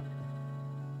final.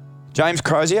 James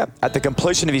Crozier, at the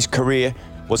completion of his career,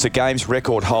 was the game's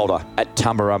record holder at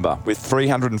Tumbarumba with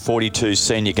 342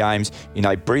 senior games in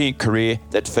a brilliant career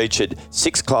that featured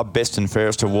 6 club best and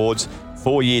fairest awards,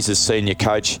 4 years as senior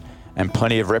coach, and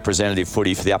plenty of representative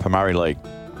footy for the Upper Murray League.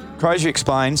 Crozier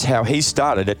explains how he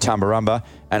started at Tumbarumba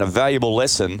and a valuable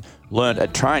lesson learnt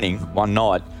at training one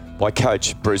night by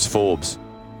coach Bruce Forbes.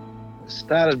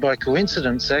 Started by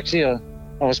coincidence, actually. I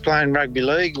was playing rugby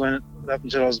league up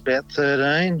until I was about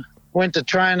 13. Went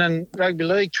to rugby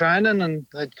league training, and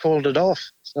they'd called it off.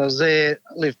 So I was there,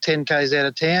 lived 10 k's out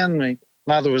of town. My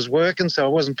mother was working, so I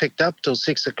wasn't picked up till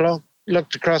 6 o'clock.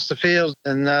 Looked across the field,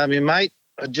 and my mate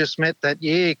I'd just met that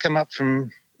year, he come up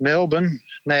from Melbourne,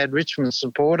 mad Richmond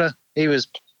supporter. He was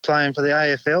playing for the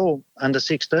AFL under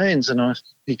 16s, and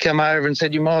he come over and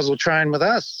said, you might as well train with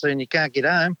us, and you can't get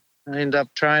home. I ended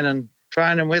up training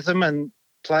with him and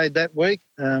played that week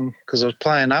because I was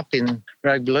playing up in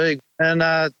rugby league. And,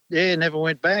 never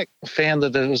went back. I found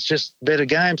that it was just a better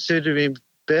game, suited me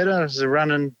better as a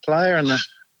running player, and the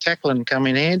tackling come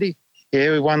in handy.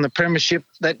 Yeah, we won the premiership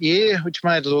that year, which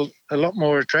made it a lot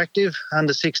more attractive.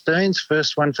 Under 16s,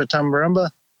 first one for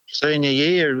Tumbarumba. Senior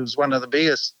year, it was one of the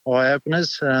biggest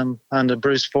eye-openers under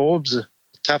Bruce Forbes, a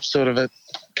tough sort of a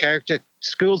character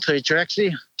school teacher,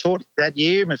 actually. Taught that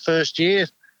year, my first year,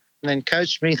 and then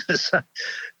coached me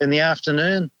in the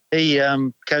afternoon. He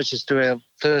coached us to our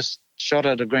first shot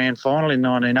at a grand final in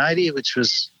 1980, which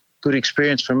was a good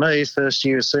experience for me, first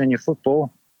year of senior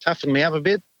football. Toughened me up a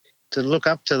bit to look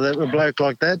up to a bloke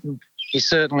like that. And he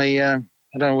certainly, I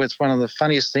don't know, it's one of the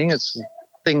funniest things. It's the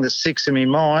thing that sticks in my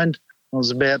mind. I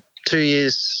was about 2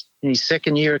 years in his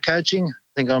second year of coaching.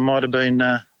 I think I might have been,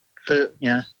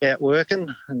 out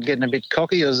working and getting a bit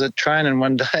cocky. I was at training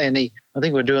one day and I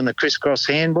think we were doing the crisscross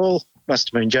handball. Must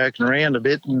have been joking around a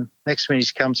bit. And next minute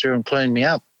he's come through and cleaned me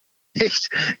up.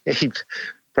 He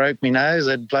broke my nose,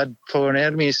 had blood pouring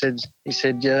out of me. He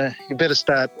said, you better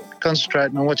start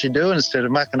concentrating on what you're doing instead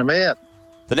of mucking about.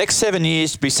 The next 7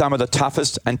 years to be some of the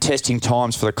toughest and testing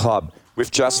times for the club,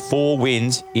 with just 4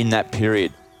 wins in that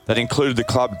period. That included the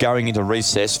club going into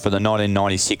recess for the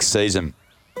 1996 season.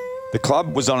 The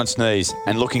club was on its knees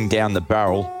and looking down the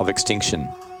barrel of extinction.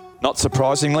 Not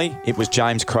surprisingly, it was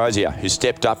James Crozier who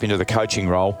stepped up into the coaching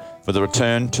role for the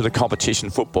return to the competition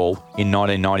football in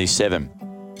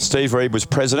 1997. Steve Reid was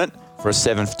president for a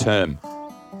 7th term.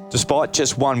 Despite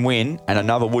just 1 win and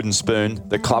another wooden spoon,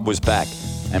 the club was back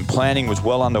and planning was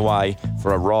well underway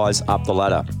for a rise up the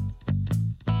ladder.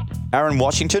 Aaron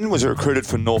Washington was recruited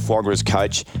for North Wagga as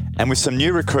coach, and with some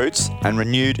new recruits and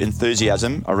renewed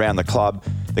enthusiasm around the club,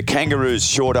 the Kangaroos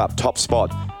shored up top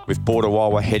spot with Border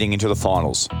Wawa heading into the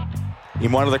finals.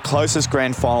 In one of the closest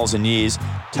grand finals in years,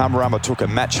 Tumbarumba took a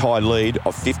match-high lead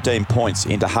of 15 points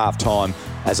into half-time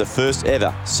as a first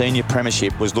ever senior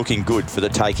premiership was looking good for the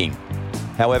taking.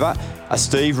 However, a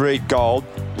Steve Reid goal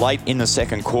late in the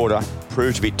second quarter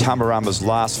proved to be Tumbarumba's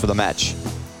last for the match.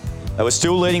 They were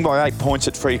still leading by 8 points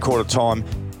at three-quarter time.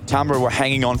 Tumba were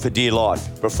hanging on for dear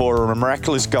life before a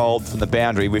miraculous goal from the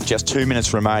boundary with just 2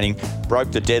 minutes remaining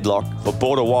broke the deadlock for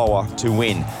Border Wawa to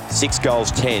win 6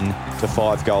 goals 10 to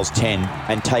 5 goals 10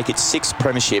 and take its 6th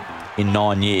premiership in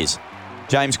 9 years.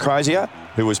 James Crozier,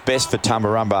 who was best for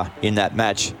Tumbarumba in that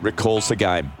match, recalls the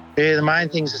game. Yeah, the main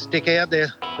things that stick out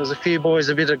there. There's a few boys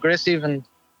a bit aggressive and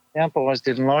the umpires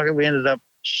didn't like it. We ended up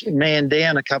man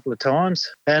down a couple of times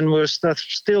and we were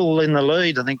still in the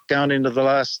lead, I think, going into the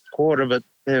last quarter, but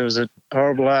there was a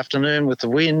horrible afternoon with the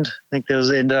wind. I think there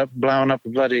was ended up blowing up a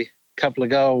bloody couple of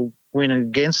goal win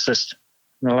against us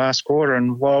in the last quarter,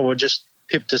 and Wawa just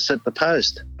pipped us at the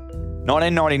post.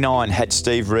 1999 had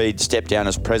Steve Reid step down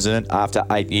as president after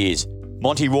 8 years.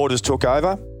 Monty Waters took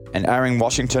over and Aaron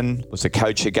Washington was the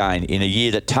coach again in a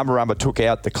year that Tumbarumba took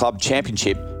out the club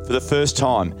championship for the first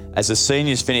time as the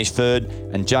seniors finished third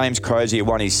and James Crozier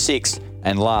won his 6th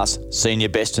and last senior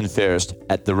best and fairest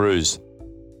at the Roos.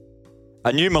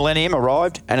 A new millennium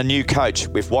arrived and a new coach,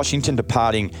 with Washington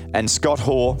departing and Scott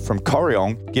Hoare from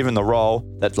Corryong given the role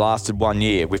that lasted 1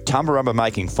 year, with Tumbarumba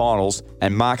making finals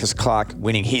and Marcus Clark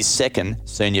winning his 2nd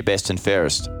senior best and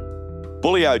fairest.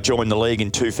 Bullio joined the league in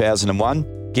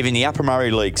 2001, giving the Upper Murray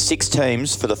League 6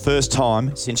 teams for the first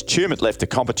time since Tumut left the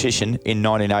competition in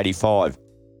 1985.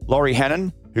 Laurie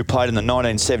Hannon, who played in the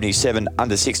 1977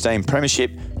 Under-16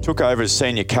 Premiership, took over as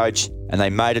senior coach and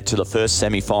they made it to the first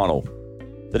semi-final.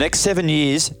 The next 7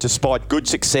 years, despite good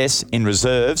success in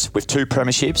reserves with 2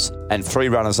 premierships and 3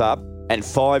 runners-up and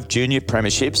 5 junior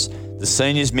premierships, the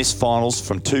seniors missed finals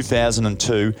from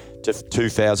 2002 to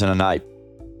 2008.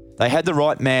 They had the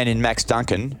right man in Max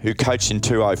Duncan, who coached in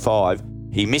 2005.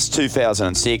 He missed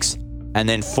 2006 and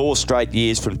then 4 straight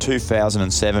years from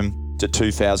 2007 to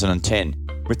 2010,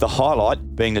 with the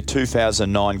highlight being the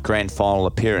 2009 grand final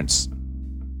appearance.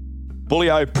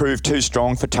 Bullio proved too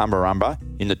strong for Tumbarumba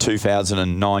in the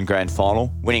 2009 grand final,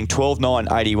 winning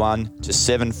 12-9-81 to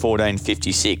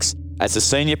 7-14-56, as the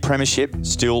senior premiership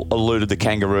still eluded the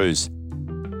Kangaroos.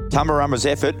 Tumbarumba's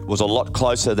effort was a lot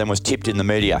closer than was tipped in the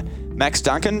media. Max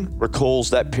Duncan recalls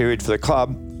that period for the club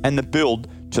and the build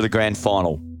to the grand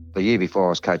final. The year before I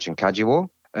was coaching Cudgewar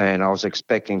and I was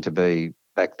expecting to be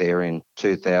back there in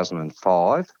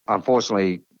 2005.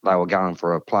 Unfortunately, they were going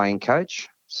for a playing coach.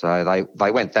 So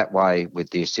they went that way with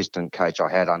the assistant coach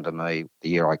I had under me the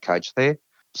year I coached there.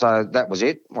 So that was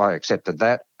it. I accepted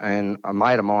that. And a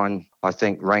mate of mine, I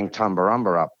think, rang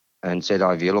Tumbarumba up and said,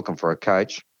 if you're looking for a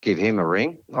coach, give him a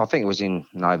ring. I think it was in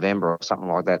November or something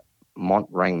like that. Mont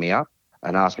rang me up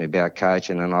and asked me about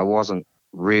coaching, and I wasn't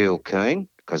real keen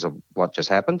because of what just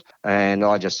happened. And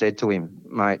I just said to him,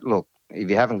 mate, look, if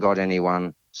you haven't got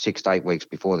anyone 6 to 8 weeks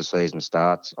before the season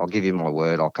starts, I'll give you my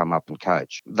word, I'll come up and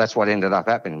coach. That's what ended up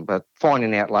happening. But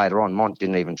finding out later on, Mont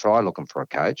didn't even try looking for a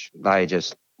coach. They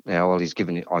just,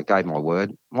 I gave my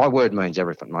word. My word means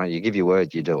everything, mate. You give your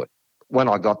word, you do it. When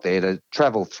I got there, to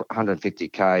travel 150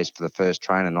 Ks for the first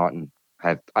trainer night and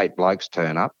have 8 blokes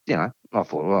turn up, I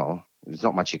thought, well, there's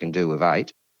not much you can do with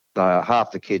 8.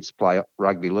 Half the kids play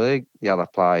rugby league, the other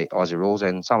play Aussie rules,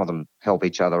 and some of them help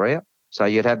each other out. So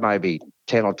you'd have maybe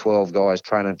 10 or 12 guys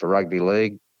training for rugby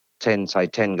league, 10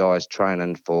 guys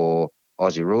training for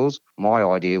Aussie rules. My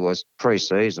idea was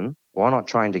pre-season, why not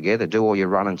train together, do all your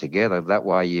running together? That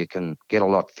way you can get a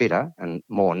lot fitter and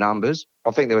more numbers.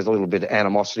 I think there was a little bit of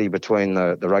animosity between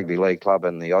the Rugby League club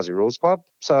and the Aussie Rules club,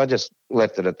 so I just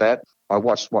left it at that. I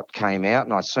watched what came out,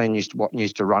 and I seen what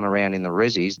used to run around in the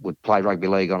resis would play rugby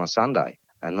league on a Sunday,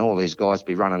 and all these guys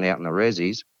be running out in the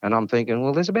resis, and I'm thinking,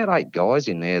 well, there's about 8 guys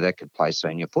in there that could play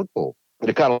senior football. But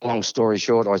to cut a long story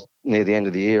short, near the end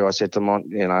of the year, I said to Mont,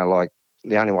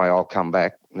 the only way I'll come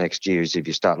back next year is if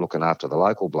you start looking after the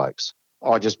local blokes.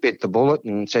 I just bit the bullet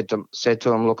and said to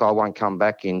them, look, I won't come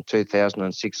back in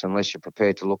 2006 unless you're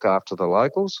prepared to look after the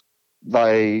locals.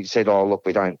 They said, oh, look,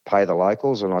 we don't pay the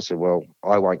locals. And I said, well,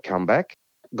 I won't come back.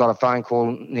 Got a phone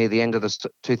call near the end of the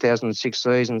 2006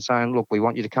 season saying, look, we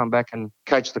want you to come back and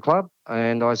coach the club.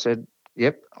 And I said,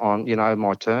 yep, on,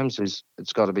 my terms is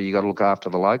it's got to be, you got to look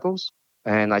after the locals.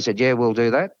 And they said, yeah, we'll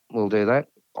do that.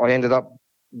 I ended up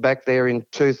back there in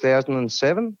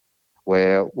 2007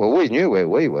 where, well, we knew where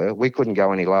we were. We couldn't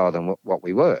go any lower than what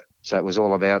we were. So it was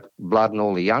all about blood and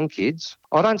all the young kids.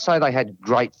 I don't say they had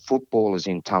great footballers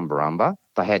in Tumbarumba.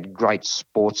 They had great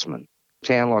sportsmen. A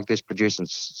town like this producing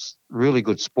really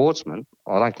good sportsmen.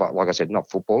 I don't like I said, not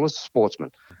footballers,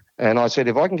 sportsmen. And I said,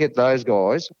 if I can get those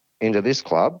guys into this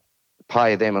club,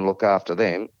 pay them and look after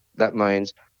them, that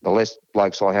means the less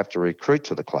blokes I have to recruit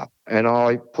to the club. And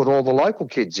I put all the local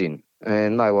kids in,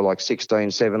 and they were like 16,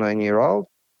 17-year-old.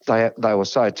 They were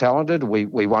so talented. We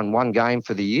won 1 game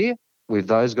for the year with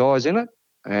those guys in it.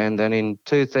 And then in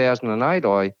 2008,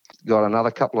 I got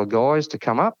another couple of guys to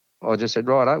come up. I just said,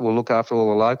 righto, we'll look after all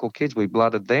the local kids. We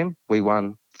blooded them. We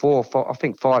won 5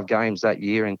 games that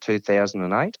year in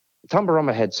 2008.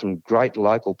 Tumbarumba had some great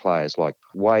local players like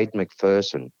Wade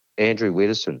McPherson, Andrew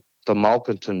Widdowson, the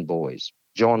Malkinton boys,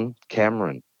 John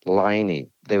Cameron, Laney.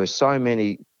 There were so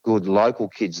many good local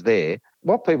kids there.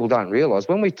 What people don't realise,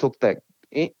 when we took that,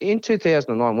 in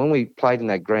 2009, when we played in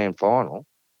that grand final,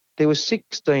 there were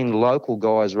 16 local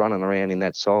guys running around in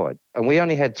that side. And we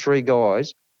only had 3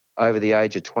 guys over the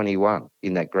age of 21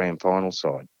 in that grand final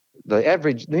side. The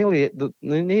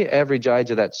near average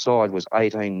age of that side was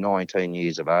 18, 19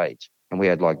 years of age. And we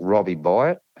had like Robbie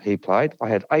Byatt, he played. I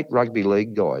had 8 rugby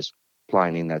league guys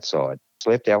playing in that side.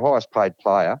 So our highest paid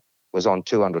player was on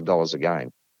 $200 a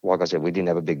game. Like I said, we didn't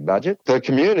have a big budget. The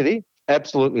community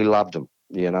absolutely loved them.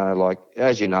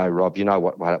 As you know, Rob, you know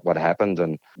what happened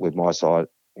and with my side.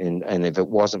 And if it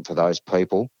wasn't for those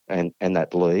people and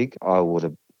that league, I would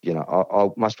have, I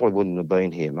most probably wouldn't have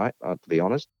been here, mate, to be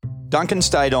honest. Duncan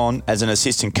stayed on as an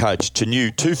assistant coach to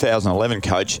new 2011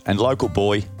 coach and local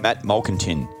boy Matt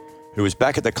Malkinton, who was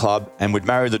back at the club and would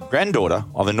marry the granddaughter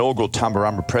of inaugural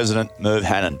Tumbarumba president Merv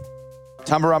Hannon.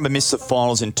 Tumbarumba missed the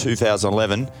finals in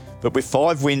 2011, but with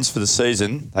 5 wins for the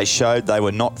season, they showed they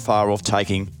were not far off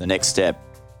taking the next step.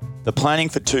 The planning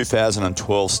for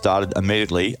 2012 started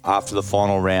immediately after the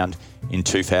final round in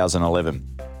 2011.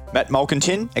 Matt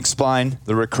Malkinton explained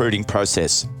the recruiting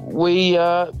process.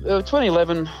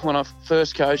 2011, when I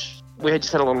first coached, we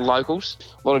just had a lot of locals,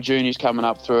 a lot of juniors coming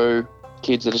up through,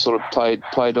 kids that have sort of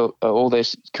played all their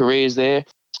careers there.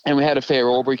 And we had a fair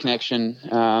Albury connection,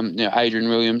 Adrian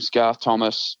Williams, Garth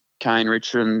Thomas, Kane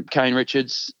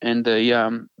Richards and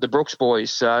the Brooks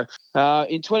boys. So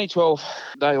in 2012,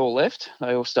 they all left.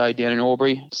 They all stayed down in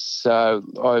Albury. So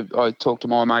I talked to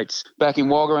my mates back in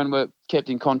Wagga and were kept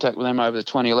in contact with them over the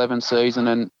 2011 season.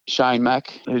 And Shane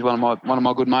Mack, who's one of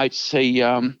my good mates, he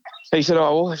said,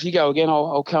 oh, well, if you go again,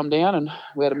 I'll come down. And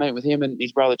we had a meet with him and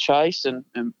his brother Chase, and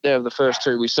they were the first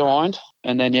 2 we signed.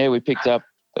 And then, we picked up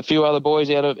a few other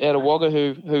boys out of Wagga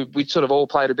who we sort of all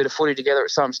played a bit of footy together at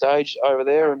some stage over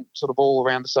there and sort of all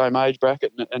around the same age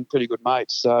bracket and pretty good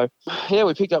mates. So,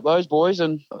 we picked up those boys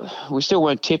and we still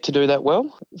weren't tipped to do that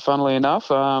well, funnily enough.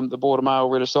 The Board of Mail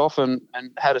rid us off and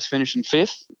had us finishing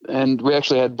 5th. And we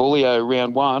actually had Bullio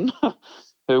round 1,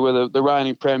 who were the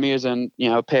reigning premiers and,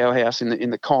 a powerhouse in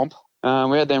the comp.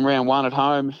 We had them round 1 at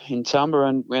home in Tumba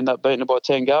and we ended up beating them by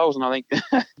 10 goals. And I think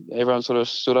everyone sort of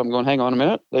stood up and going, hang on a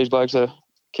minute, these blokes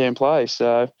can play.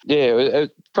 So,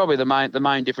 probably the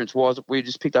main difference was we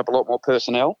just picked up a lot more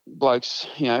personnel. Blokes,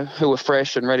 who were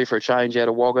fresh and ready for a change out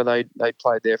of Wagga. They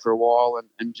played there for a while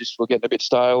and just were getting a bit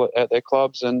stale at their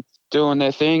clubs and doing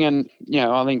their thing. And,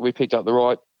 I think we picked up the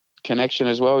right connection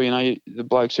as well. The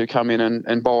blokes who come in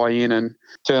and buy in and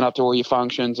turn up to all your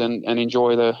functions and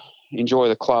enjoy the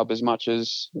club as much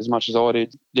as I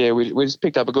did. We just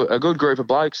picked up a good group of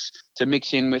blokes to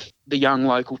mix in with the young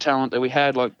local talent that we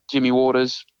had, like Jimmy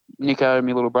Waters, Nico,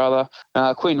 my little brother,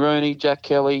 Quinn Rooney, Jack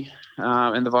Kelly,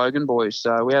 and the Vogan boys.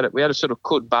 So we had a sort of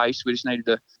good base. We just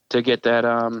needed to get that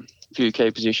few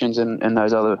key positions and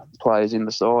those other players in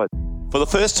the side. For the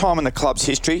first time in the club's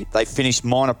history, they finished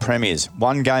minor premiers,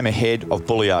 one game ahead of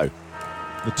Bullieo.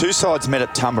 The two sides met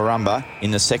at Tumbarumba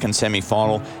in the second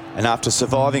semi-final, and after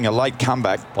surviving a late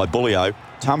comeback by Bullieo,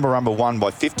 Tumbarumba won by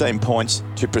 15 points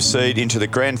to proceed into the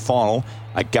grand final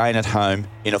again at home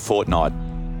in a fortnight.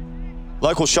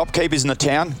 Local shopkeepers in the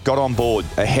town got on board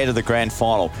ahead of the grand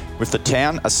final, with the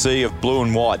town a sea of blue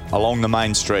and white along the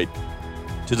main street.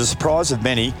 To the surprise of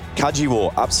many,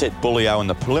 Kajiwar upset Bullieo in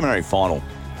the preliminary final.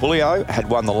 Bullieo had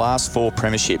won the last 4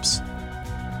 premierships.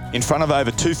 In front of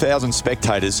over 2,000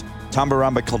 spectators,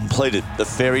 Tumbarumba completed the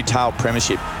fairy tale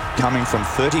premiership, coming from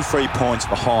 33 points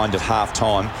behind at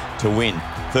half-time to win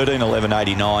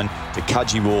 13-11-89 to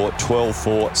Kajiwar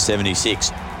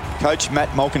 12-4-76. Coach Matt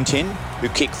Malcontin, who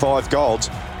kicked 5 goals,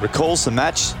 recalls the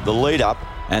match, the lead-up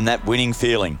and that winning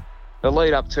feeling. The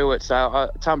lead-up to it, so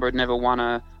Tumba had never won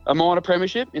a minor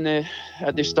premiership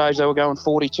at this stage. They were going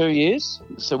 42 years,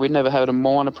 so we'd never had a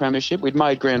minor premiership. We'd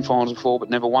made grand finals before but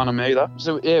never won them either.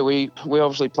 So yeah, we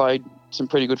obviously played some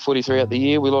pretty good footy throughout the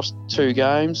year. We lost 2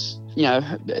 games,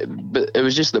 but it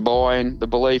was just the buy-in, the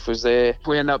belief was there.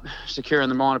 We ended up securing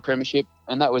the minor premiership,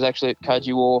 and that was actually at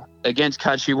Kajiwar, against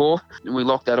Kajiwar, and we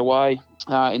locked that away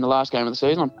in the last game of the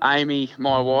season. Amy,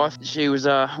 my wife, she was.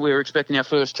 We were expecting our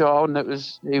first child, and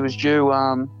he was due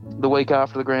the week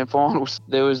after the grand finals.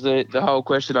 There was the whole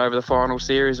question over the final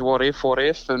series: what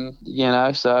if, and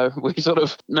so we sort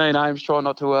of, me and Ames tried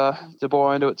not to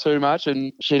buy into it too much,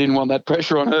 and she didn't want that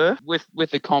pressure on her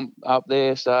with the comp up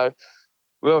there. So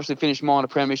we obviously finished minor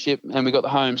premiership, and we got the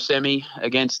home semi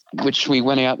against which we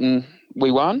went out and we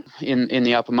won in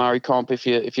the Upper Murray comp.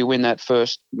 If you win that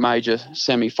first major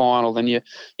semi-final, then you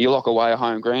lock away a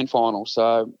home grand final.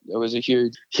 So it was a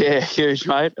huge,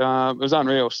 mate. It was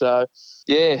unreal. So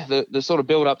yeah, the sort of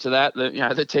build up to that,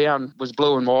 the town was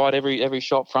blue and white. Every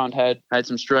shop front had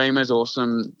some streamers or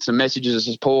some messages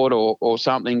of support or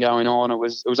something going on. It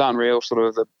was unreal. Sort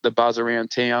of the buzz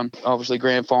around town. Obviously,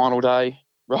 grand final day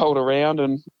rolled around,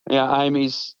 and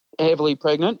Amy's heavily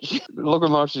pregnant,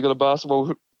 looking like she's got a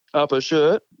basketball up her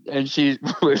shirt, and she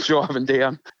was driving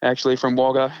down actually from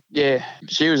Wagga. Yeah,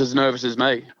 she was as nervous as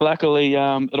me. Luckily,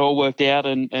 it all worked out,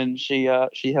 and she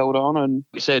held on. And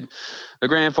we said the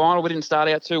grand final, we didn't start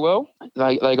out too well.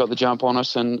 They got the jump on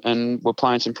us and were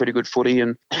playing some pretty good footy,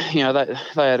 and they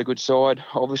had a good side.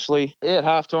 Obviously, at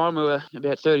half time we were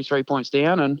about 33 points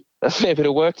down, and a fair bit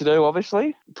of work to do.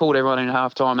 Obviously, pulled everyone in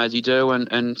half time as you do,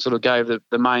 and sort of gave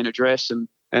the main address and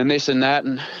this and that,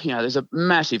 and there's a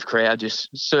massive crowd just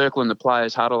circling the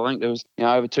players' huddle. I think there was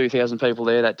over 2,000 people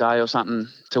there that day or something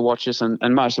to watch us, and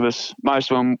most of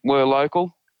them were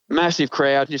local. Massive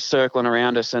crowd just circling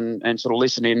around us and sort of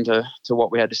listening to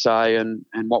what we had to say and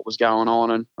what was going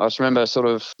on. And I just remember sort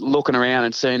of looking around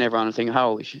and seeing everyone and thinking,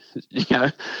 holy shit,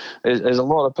 there's a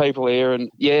lot of people here.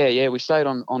 And yeah, we stayed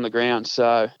on the ground,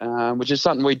 so which is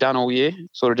something we'd done all year.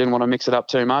 Sort of didn't want to mix it up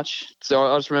too much.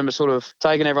 So I just remember sort of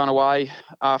taking everyone away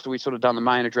after we sort of done the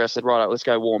main address, said, right, let's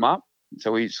go warm up.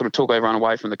 So we sort of took everyone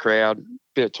away from the crowd,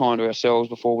 bit of time to ourselves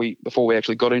before we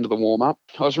actually got into the warm-up.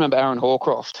 I just remember Aaron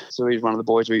Hawcroft. So he's one of the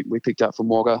boys we picked up from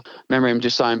Wagga. Remember him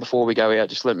just saying before we go out,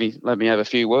 just let me have a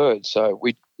few words. So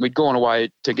we'd gone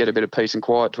away to get a bit of peace and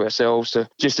quiet to ourselves to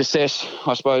just assess,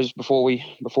 I suppose, before we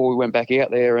went back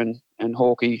out there. And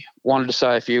Hawkie wanted to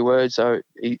say a few words, so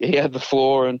he had the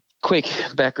floor. And quick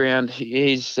background,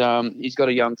 he's got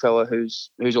a young fella who's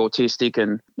autistic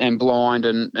and blind,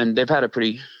 and they've had a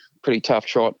pretty tough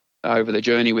trot over the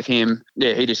journey with him.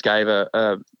 Yeah, he just gave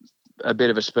a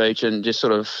bit of a speech and just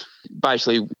sort of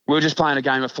basically, we were just playing a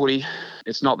game of footy.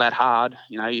 It's not that hard.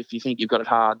 If you think you've got it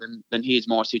hard, then here's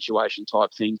my situation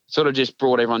type thing. Sort of just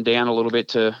brought everyone down a little bit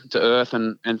to earth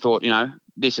and thought,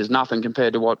 this is nothing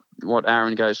compared to what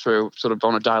Aaron goes through sort of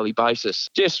on a daily basis.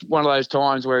 Just one of those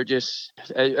times where it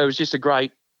was just a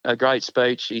great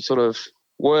speech. He sort of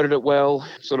worded it well,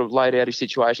 sort of laid out his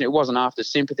situation. It wasn't after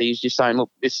sympathy. He's just saying,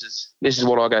 look, this is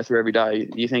what I go through every day.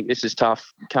 You think this is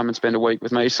tough? Come and spend a week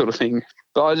with me, sort of thing.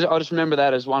 But I just remember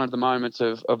that as one of the moments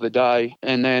of the day.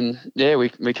 And then,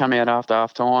 we come out after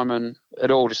half time and it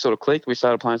all just sort of clicked. We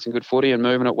started playing some good footy and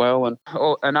moving it well. And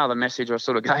another message I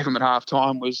sort of gave him at half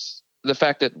time was the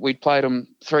fact that we'd played them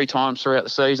 3 times throughout the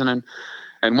season and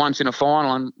once in a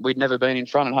final, and we'd never been in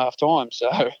front at half time. So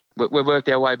we worked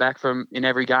our way back from in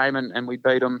every game, and we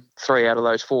beat them 3 out of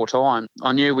those 4 times.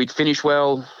 I knew we'd finish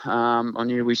well. I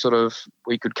knew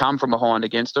we could come from behind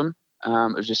against them.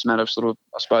 It was just a matter of sort of,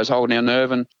 I suppose, holding our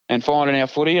nerve and finding our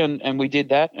footy, and we did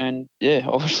that, and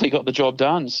obviously got the job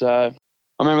done. So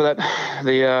I remember that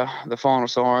the final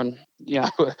siren,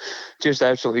 just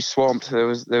absolutely swamped. There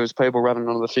was people running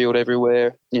onto the field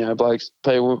everywhere. Blokes,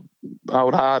 people,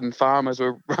 old hardened farmers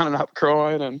were running up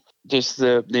crying, and just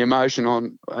the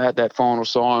emotion at that final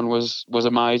siren was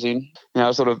amazing.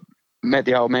 I sort of met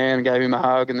the old man and gave him a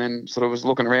hug, and then sort of was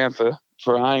looking around for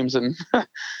Ames, and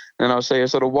and I see her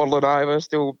sort of waddling over,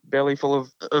 still belly full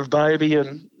of baby,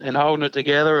 and holding it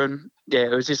together. And yeah,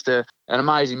 it was just an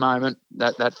amazing moment,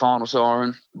 that final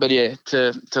siren. But yeah,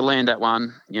 to land that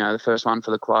one, the first one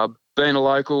for the club. Being a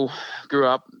local, grew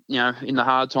up, in the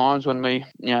hard times when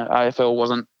AFL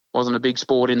wasn't a big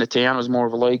sport in the town. It was more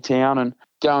of a league town, and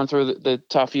going through the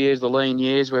tough years, the lean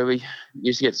years where we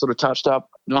used to get sort of touched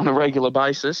up on a regular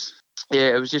basis.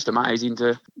 Yeah, it was just amazing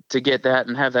to get that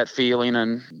and have that feeling.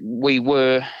 And we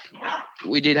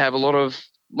did have a lot of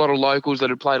locals that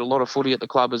had played a lot of footy at the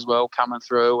club as well coming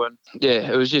through. And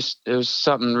yeah, it was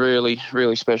something really,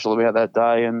 really special about that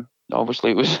day. And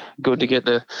obviously it was good to get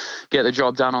the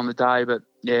job done on the day. But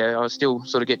yeah, I still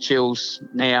sort of get chills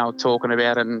now talking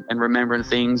about it and remembering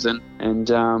things. And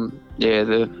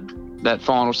that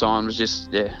final sign was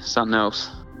just, something else.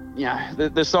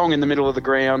 The song in the middle of the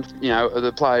ground,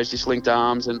 the players just linked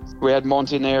arms, and we had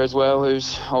Mont in there as well,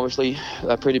 who's obviously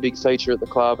a pretty big feature at the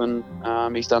club,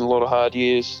 and he's done a lot of hard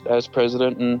years as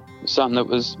president, and something that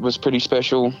was pretty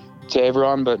special to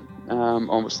everyone. But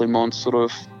obviously Mont sort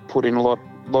of put in a lot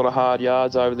of hard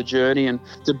yards over the journey, and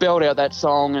to belt out that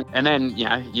song, and then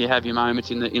you have your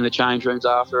moments in the change rooms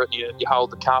after it. You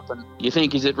hold the cup and you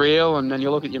think, is it real? And then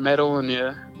you look at your medal, and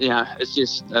it's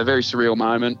just a very surreal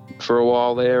moment for a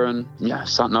while there, and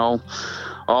something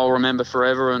I'll remember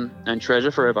forever and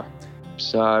treasure forever.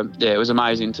 So yeah, it was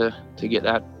amazing to get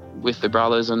that with the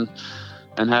brothers and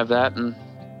have that, and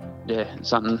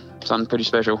something pretty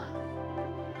special.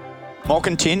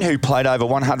 Malcontin, who played over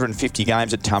 150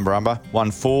 games at Tumbarumba, won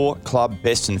 4 club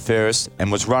best and fairest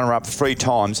and was runner-up 3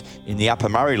 times in the Upper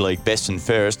Murray League best and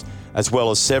fairest, as well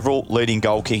as several leading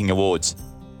goal-kicking awards.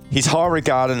 His high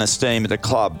regard and esteem at the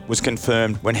club was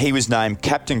confirmed when he was named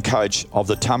captain coach of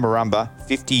the Tumbarumba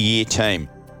 50-year team.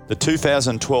 The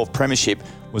 2012 premiership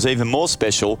was even more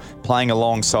special, playing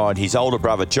alongside his older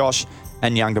brother Josh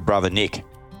and younger brother Nick.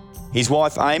 His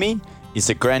wife Amy is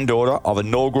the granddaughter of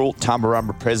inaugural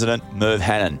Tumbarumba president Merv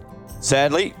Hannon.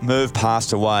 Sadly, Merv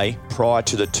passed away prior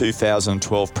to the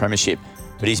 2012 premiership,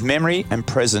 but his memory and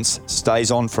presence stays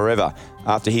on forever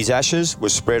after his ashes were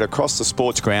spread across the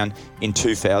sports ground in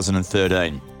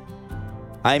 2013.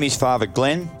 Amy's father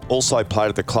Glenn also played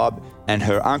at the club, and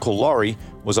her uncle Laurie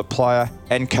was a player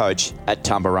and coach at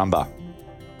Tumbarumba.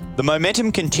 The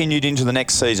momentum continued into the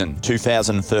next season,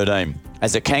 2013,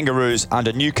 as the Kangaroos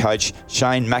under new coach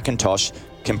Shane McIntosh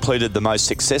completed the most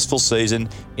successful season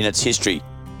in its history,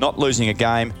 not losing a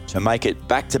game to make it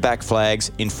back-to-back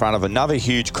flags in front of another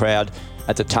huge crowd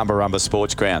at the Tumbarumba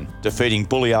Sports Ground, defeating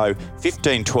Bullio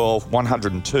 15-12,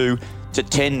 102 to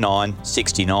 10-9,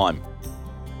 69.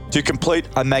 To complete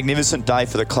a magnificent day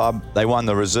for the club, they won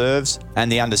the reserves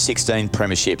and the under-16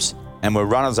 premierships and were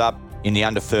runners-up in the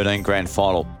under-13 grand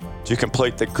final to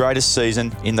complete the greatest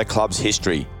season in the club's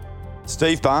history.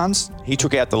 Steve Barnes, he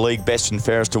took out the league best and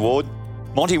fairest award.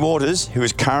 Monty Waters, who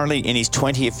is currently in his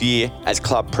 20th year as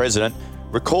club president,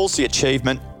 recalls the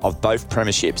achievement of both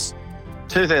premierships.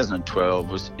 2012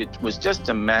 was just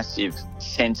a massive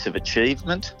sense of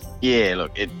achievement. Yeah,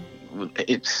 look,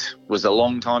 it was a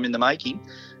long time in the making.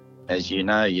 As you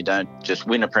know, you don't just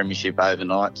win a premiership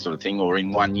overnight sort of thing or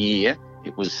in 1 year.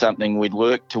 It was something we'd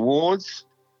worked towards.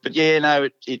 But yeah, no,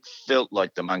 it felt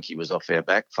like the monkey was off our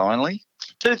back finally.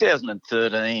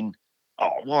 2013,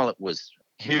 while it was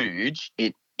huge,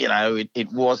 it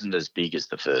wasn't as big as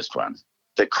the first one.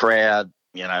 The crowd,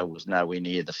 was nowhere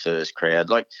near the first crowd.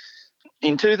 Like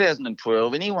in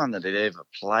 2012, anyone that had ever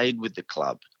played with the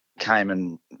club came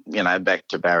and, back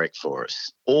to barrack for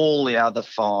us. All the other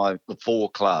 4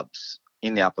 clubs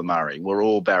in the Upper Murray were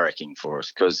all barracking for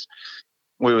us because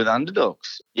we were the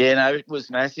underdogs. Yeah, no, it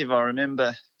was massive. I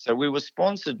remember, so we were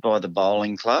sponsored by the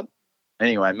bowling club.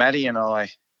 Anyway, Matty and I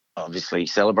obviously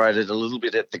celebrated a little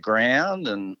bit at the ground,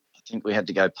 and I think we had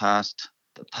to go past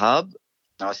the pub.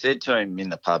 I said to him in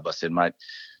the pub, I said, mate,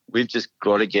 we've just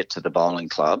got to get to the bowling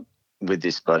club with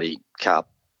this bloody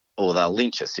cup or they'll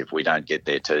lynch us if we don't get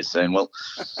there too soon. Well,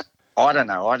 I don't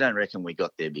know. I don't reckon we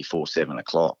got there before 7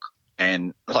 o'clock.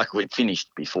 And we'd finished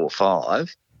before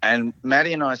 5. And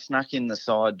Matty and I snuck in the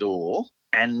side door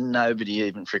and nobody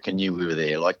even freaking knew we were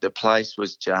there. The place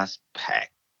was just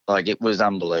packed. It was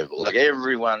unbelievable.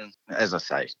 Everyone, as I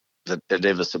say, that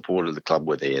ever supported the club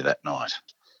were there that night.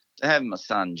 To have my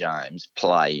son James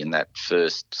play in that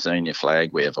first senior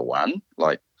flag we ever won,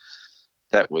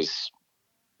 that was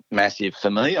massive for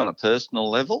me on a personal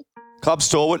level. Club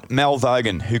stalwart Mel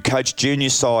Vaughan, who coached junior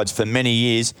sides for many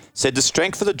years, said the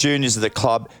strength of the juniors of the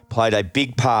club played a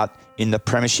big part in the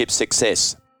premiership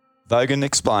success. Vaughan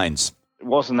explains. It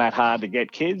wasn't that hard to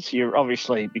get kids. You're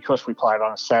obviously, because we played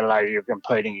on a Saturday, you're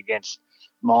competing against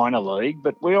minor league,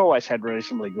 but we always had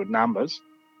reasonably good numbers.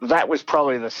 That was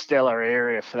probably the stellar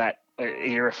area for that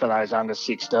era for those under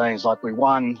 16s. Like, we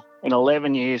won in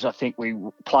 11 years. I think we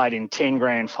played in 10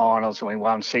 grand finals and we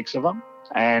won 6 of them,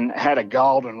 and had a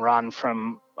golden run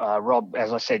from Rob,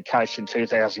 as I said, coached in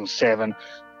 2007,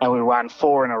 and we won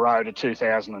 4 in a row to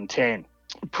 2010.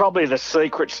 Probably the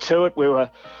secrets to it, we were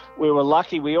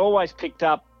lucky. We always picked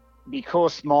up,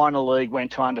 because minor league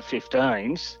went to under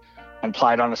 15s and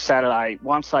played on a Saturday.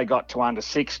 Once they got to under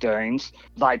 16s,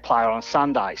 they play on a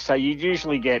Sunday. So you'd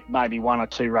usually get maybe 1 or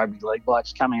 2 rugby league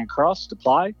blokes coming across to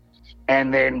play.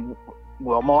 And then,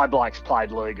 well, my blokes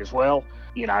played league as well.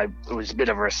 You know, it was a bit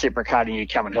of a reciprocating. You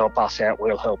come and help us out,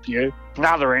 we'll help you.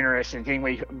 Another interesting thing,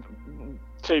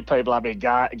 2 people up here,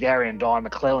 Gary and Di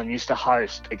McClellan, used to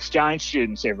host exchange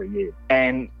students every year.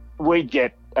 And we'd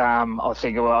get, I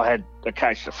think I had a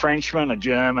coach, a Frenchman, a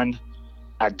German,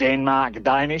 a Denmark, a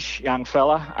Danish young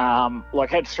fella.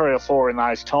 Had 3 or 4 in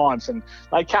those times, and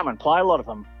they'd come and play. A lot of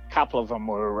them, a couple of them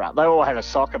were, they all had a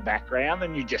soccer background,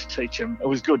 and you just teach them. It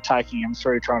was good taking them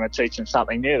through, trying to teach them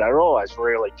something new. They were always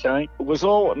really keen. It was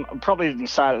all, probably didn't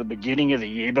say it at the beginning of the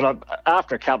year, but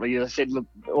after a couple of years, I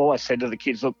always said to the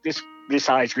kids, look, this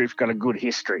age group's got a good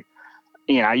history.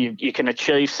 You know, you can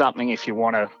achieve something if you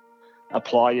want to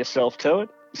apply yourself to it.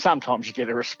 Sometimes you get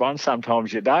a response,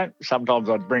 sometimes you don't. Sometimes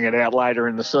I'd bring it out later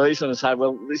in the season and say,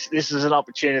 well, this is an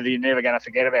opportunity you're never going to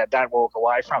forget about. Don't walk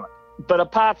away from it. But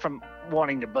apart from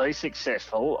wanting to be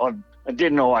successful, it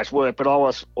didn't always work, but I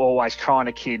was always trying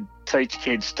to teach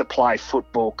kids to play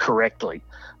football correctly,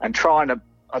 and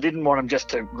I didn't want them just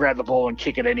to grab the ball and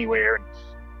kick it anywhere and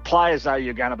play as though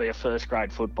you're going to be a first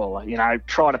grade footballer. You know,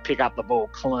 try to pick up the ball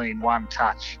clean, one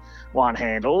touch, one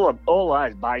hand, all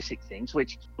those basic things,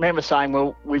 which I remember saying,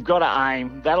 well, we've got to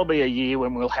aim, that'll be a year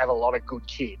when we'll have a lot of good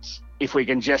kids if we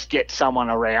can just get someone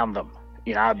around them,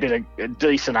 you know, a bit of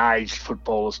decent aged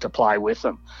footballers to play with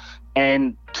them.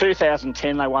 And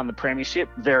 2010, they won the premiership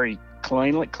very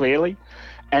clearly.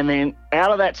 And then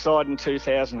out of that side in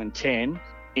 2010,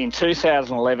 in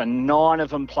 2011, 9 of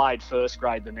them played first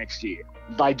grade the next year.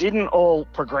 They didn't all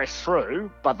progress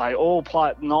through, but they all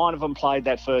played. 9 of them played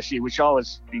that first year, which I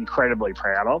was incredibly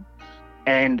proud of.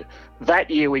 And that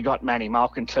year we got Manny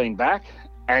Malcantine back.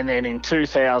 And then in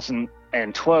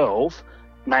 2012,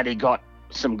 Matty got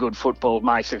some good football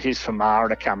mates of his from Mara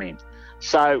to come in.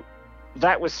 So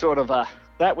that was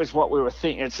that was what we were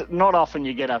thinking. It's not often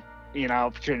you get a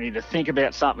opportunity to think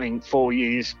about something 4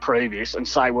 years previous and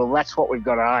say, well, that's what we've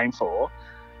got to aim for,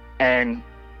 and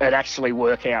it actually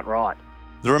work out right.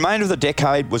 The remainder of the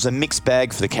decade was a mixed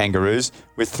bag for the Kangaroos,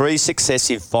 with 3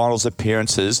 successive finals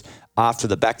appearances after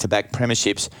the back-to-back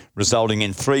premierships, resulting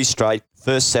in 3 straight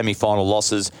first semi-final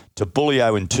losses to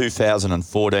Bullieo in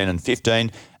 2014 and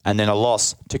 15, and then a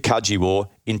loss to Kajiwar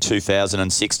in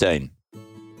 2016.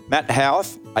 Matt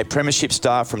Howarth, a premiership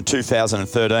star from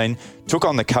 2013, took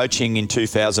on the coaching in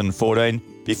 2014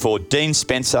 before Dean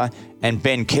Spencer and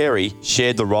Ben Carey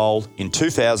shared the role in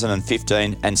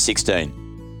 2015 and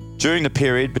 16. During the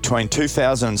period between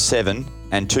 2007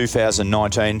 and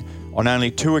 2019, on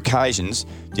only 2 occasions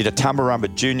did a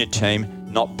Tumbarumba junior team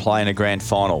not play in a grand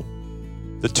final.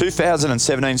 The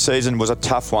 2017 season was a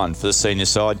tough one for the senior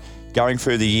side, going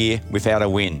through the year without a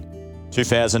win.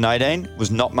 2018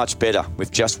 was not much better,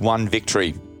 with just 1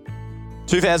 victory.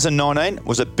 2019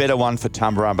 was a better one for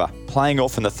Tumbarumba, playing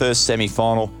off in the first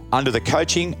semi-final under the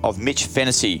coaching of Mitch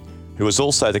Fennessy, who was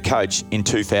also the coach in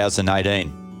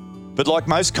 2018. But like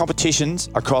most competitions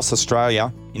across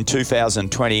Australia in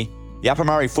 2020, the Upper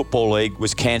Murray Football League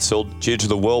was cancelled due to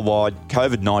the worldwide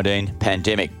COVID-19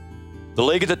 pandemic. The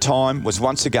league at the time was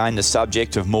once again the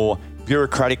subject of more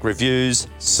bureaucratic reviews,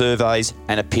 surveys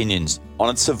and opinions on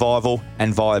its survival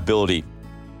and viability.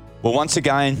 Well, once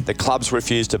again, the clubs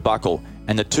refused to buckle,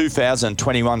 and the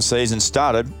 2021 season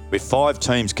started with 5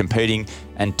 teams competing,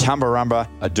 and Tumbarumba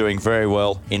are doing very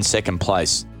well in second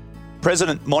place.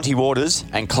 President Monty Waters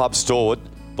and club stalwart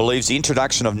believes the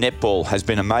introduction of netball has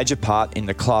been a major part in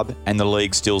the club and the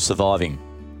league still surviving.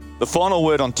 The final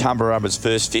word on Tumbarumba's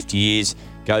first 50 years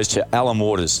goes to Alan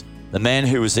Waters, the man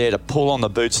who was there to pull on the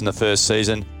boots in the first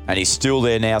season, and he's still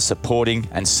there now supporting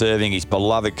and serving his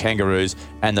beloved Kangaroos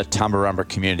and the Tumbarumba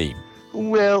community.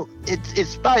 Well,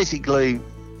 it's basically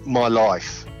my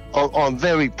life. I'm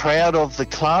very proud of the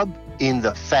club in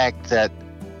the fact that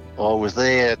I was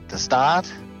there at the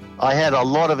start. I had a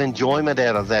lot of enjoyment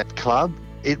out of that club.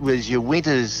 It was your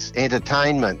winter's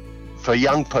entertainment for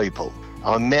young people.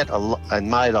 I met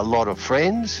and made a lot of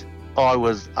friends. I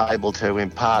was able to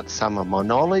impart some of my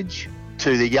knowledge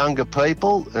to the younger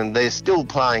people, and they're still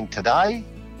playing today.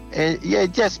 And yeah,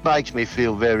 it just makes me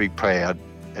feel very proud.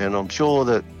 And I'm sure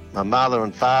that my mother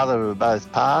and father, who are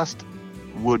both passed,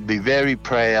 would be very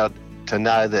proud to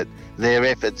know that their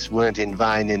efforts weren't in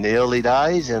vain in the early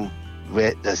days and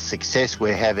the success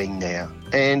we're having now.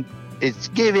 And it's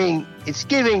giving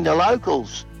the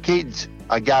locals kids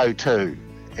a go too.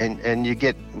 And you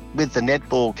get, with the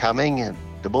netball coming, and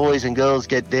the boys and girls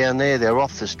get down there, they're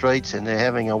off the streets and they're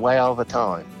having a wow of a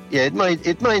time. Yeah,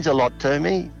 it means a lot to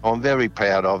me. I'm very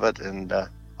proud of it, and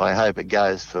I hope it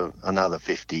goes for another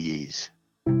 50 years.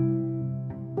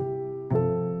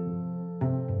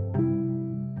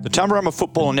 The Tumbarumba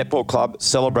Football and Netball Club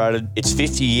celebrated its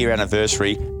 50-year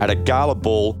anniversary at a gala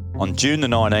ball on June the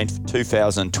 19th,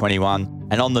 2021,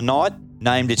 and on the night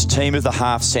named its team of the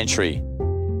half century.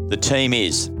 The team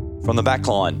is, from the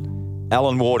backline,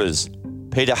 Alan Waters,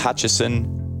 Peter Hutchison,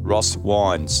 Ross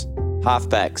Wines.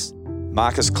 Halfbacks,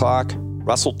 Marcus Clark,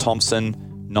 Russell Thompson,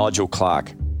 Nigel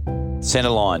Clark.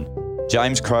 Centreline,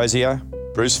 James Crozier,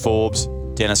 Bruce Forbes,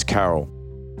 Dennis Carroll.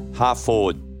 Half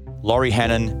forward, Laurie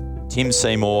Hannon, Tim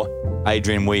Seymour,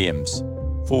 Adrian Williams.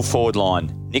 Full forward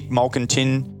line, Nick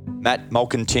Malkintin, Matt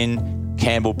Malkintin,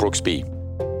 Campbell Brooksby.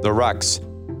 The rucks,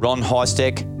 Ron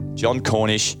Heisteck, John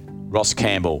Cornish, Ross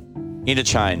Campbell.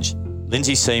 Interchange,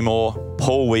 Lindsay Seymour,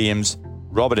 Paul Williams,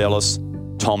 Robert Ellis,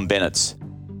 Tom Bennetts.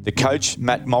 The coach,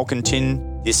 Matt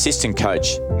Malkintin, the assistant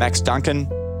coach, Max Duncan,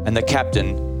 and the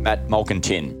captain, Matt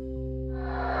Malkintin.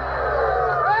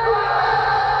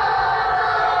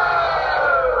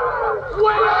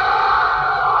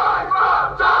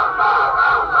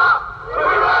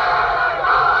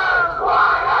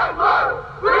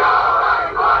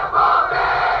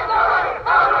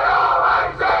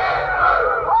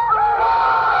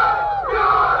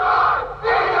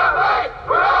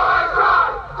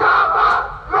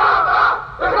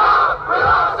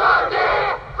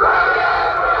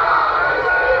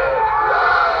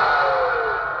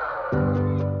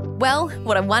 Well,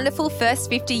 what a wonderful first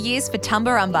 50 years for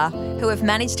Tumbarumba, who have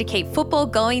managed to keep football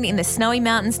going in the snowy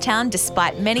mountains town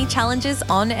despite many challenges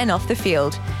on and off the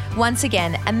field. Once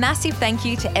again, a massive thank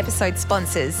you to episode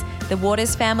sponsors, the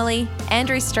Waters family,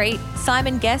 Andrew Street,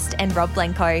 Simon Guest and Rob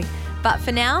Blanco. But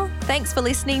for now, thanks for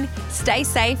listening, stay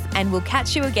safe, and we'll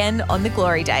catch you again on the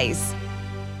Glory Days.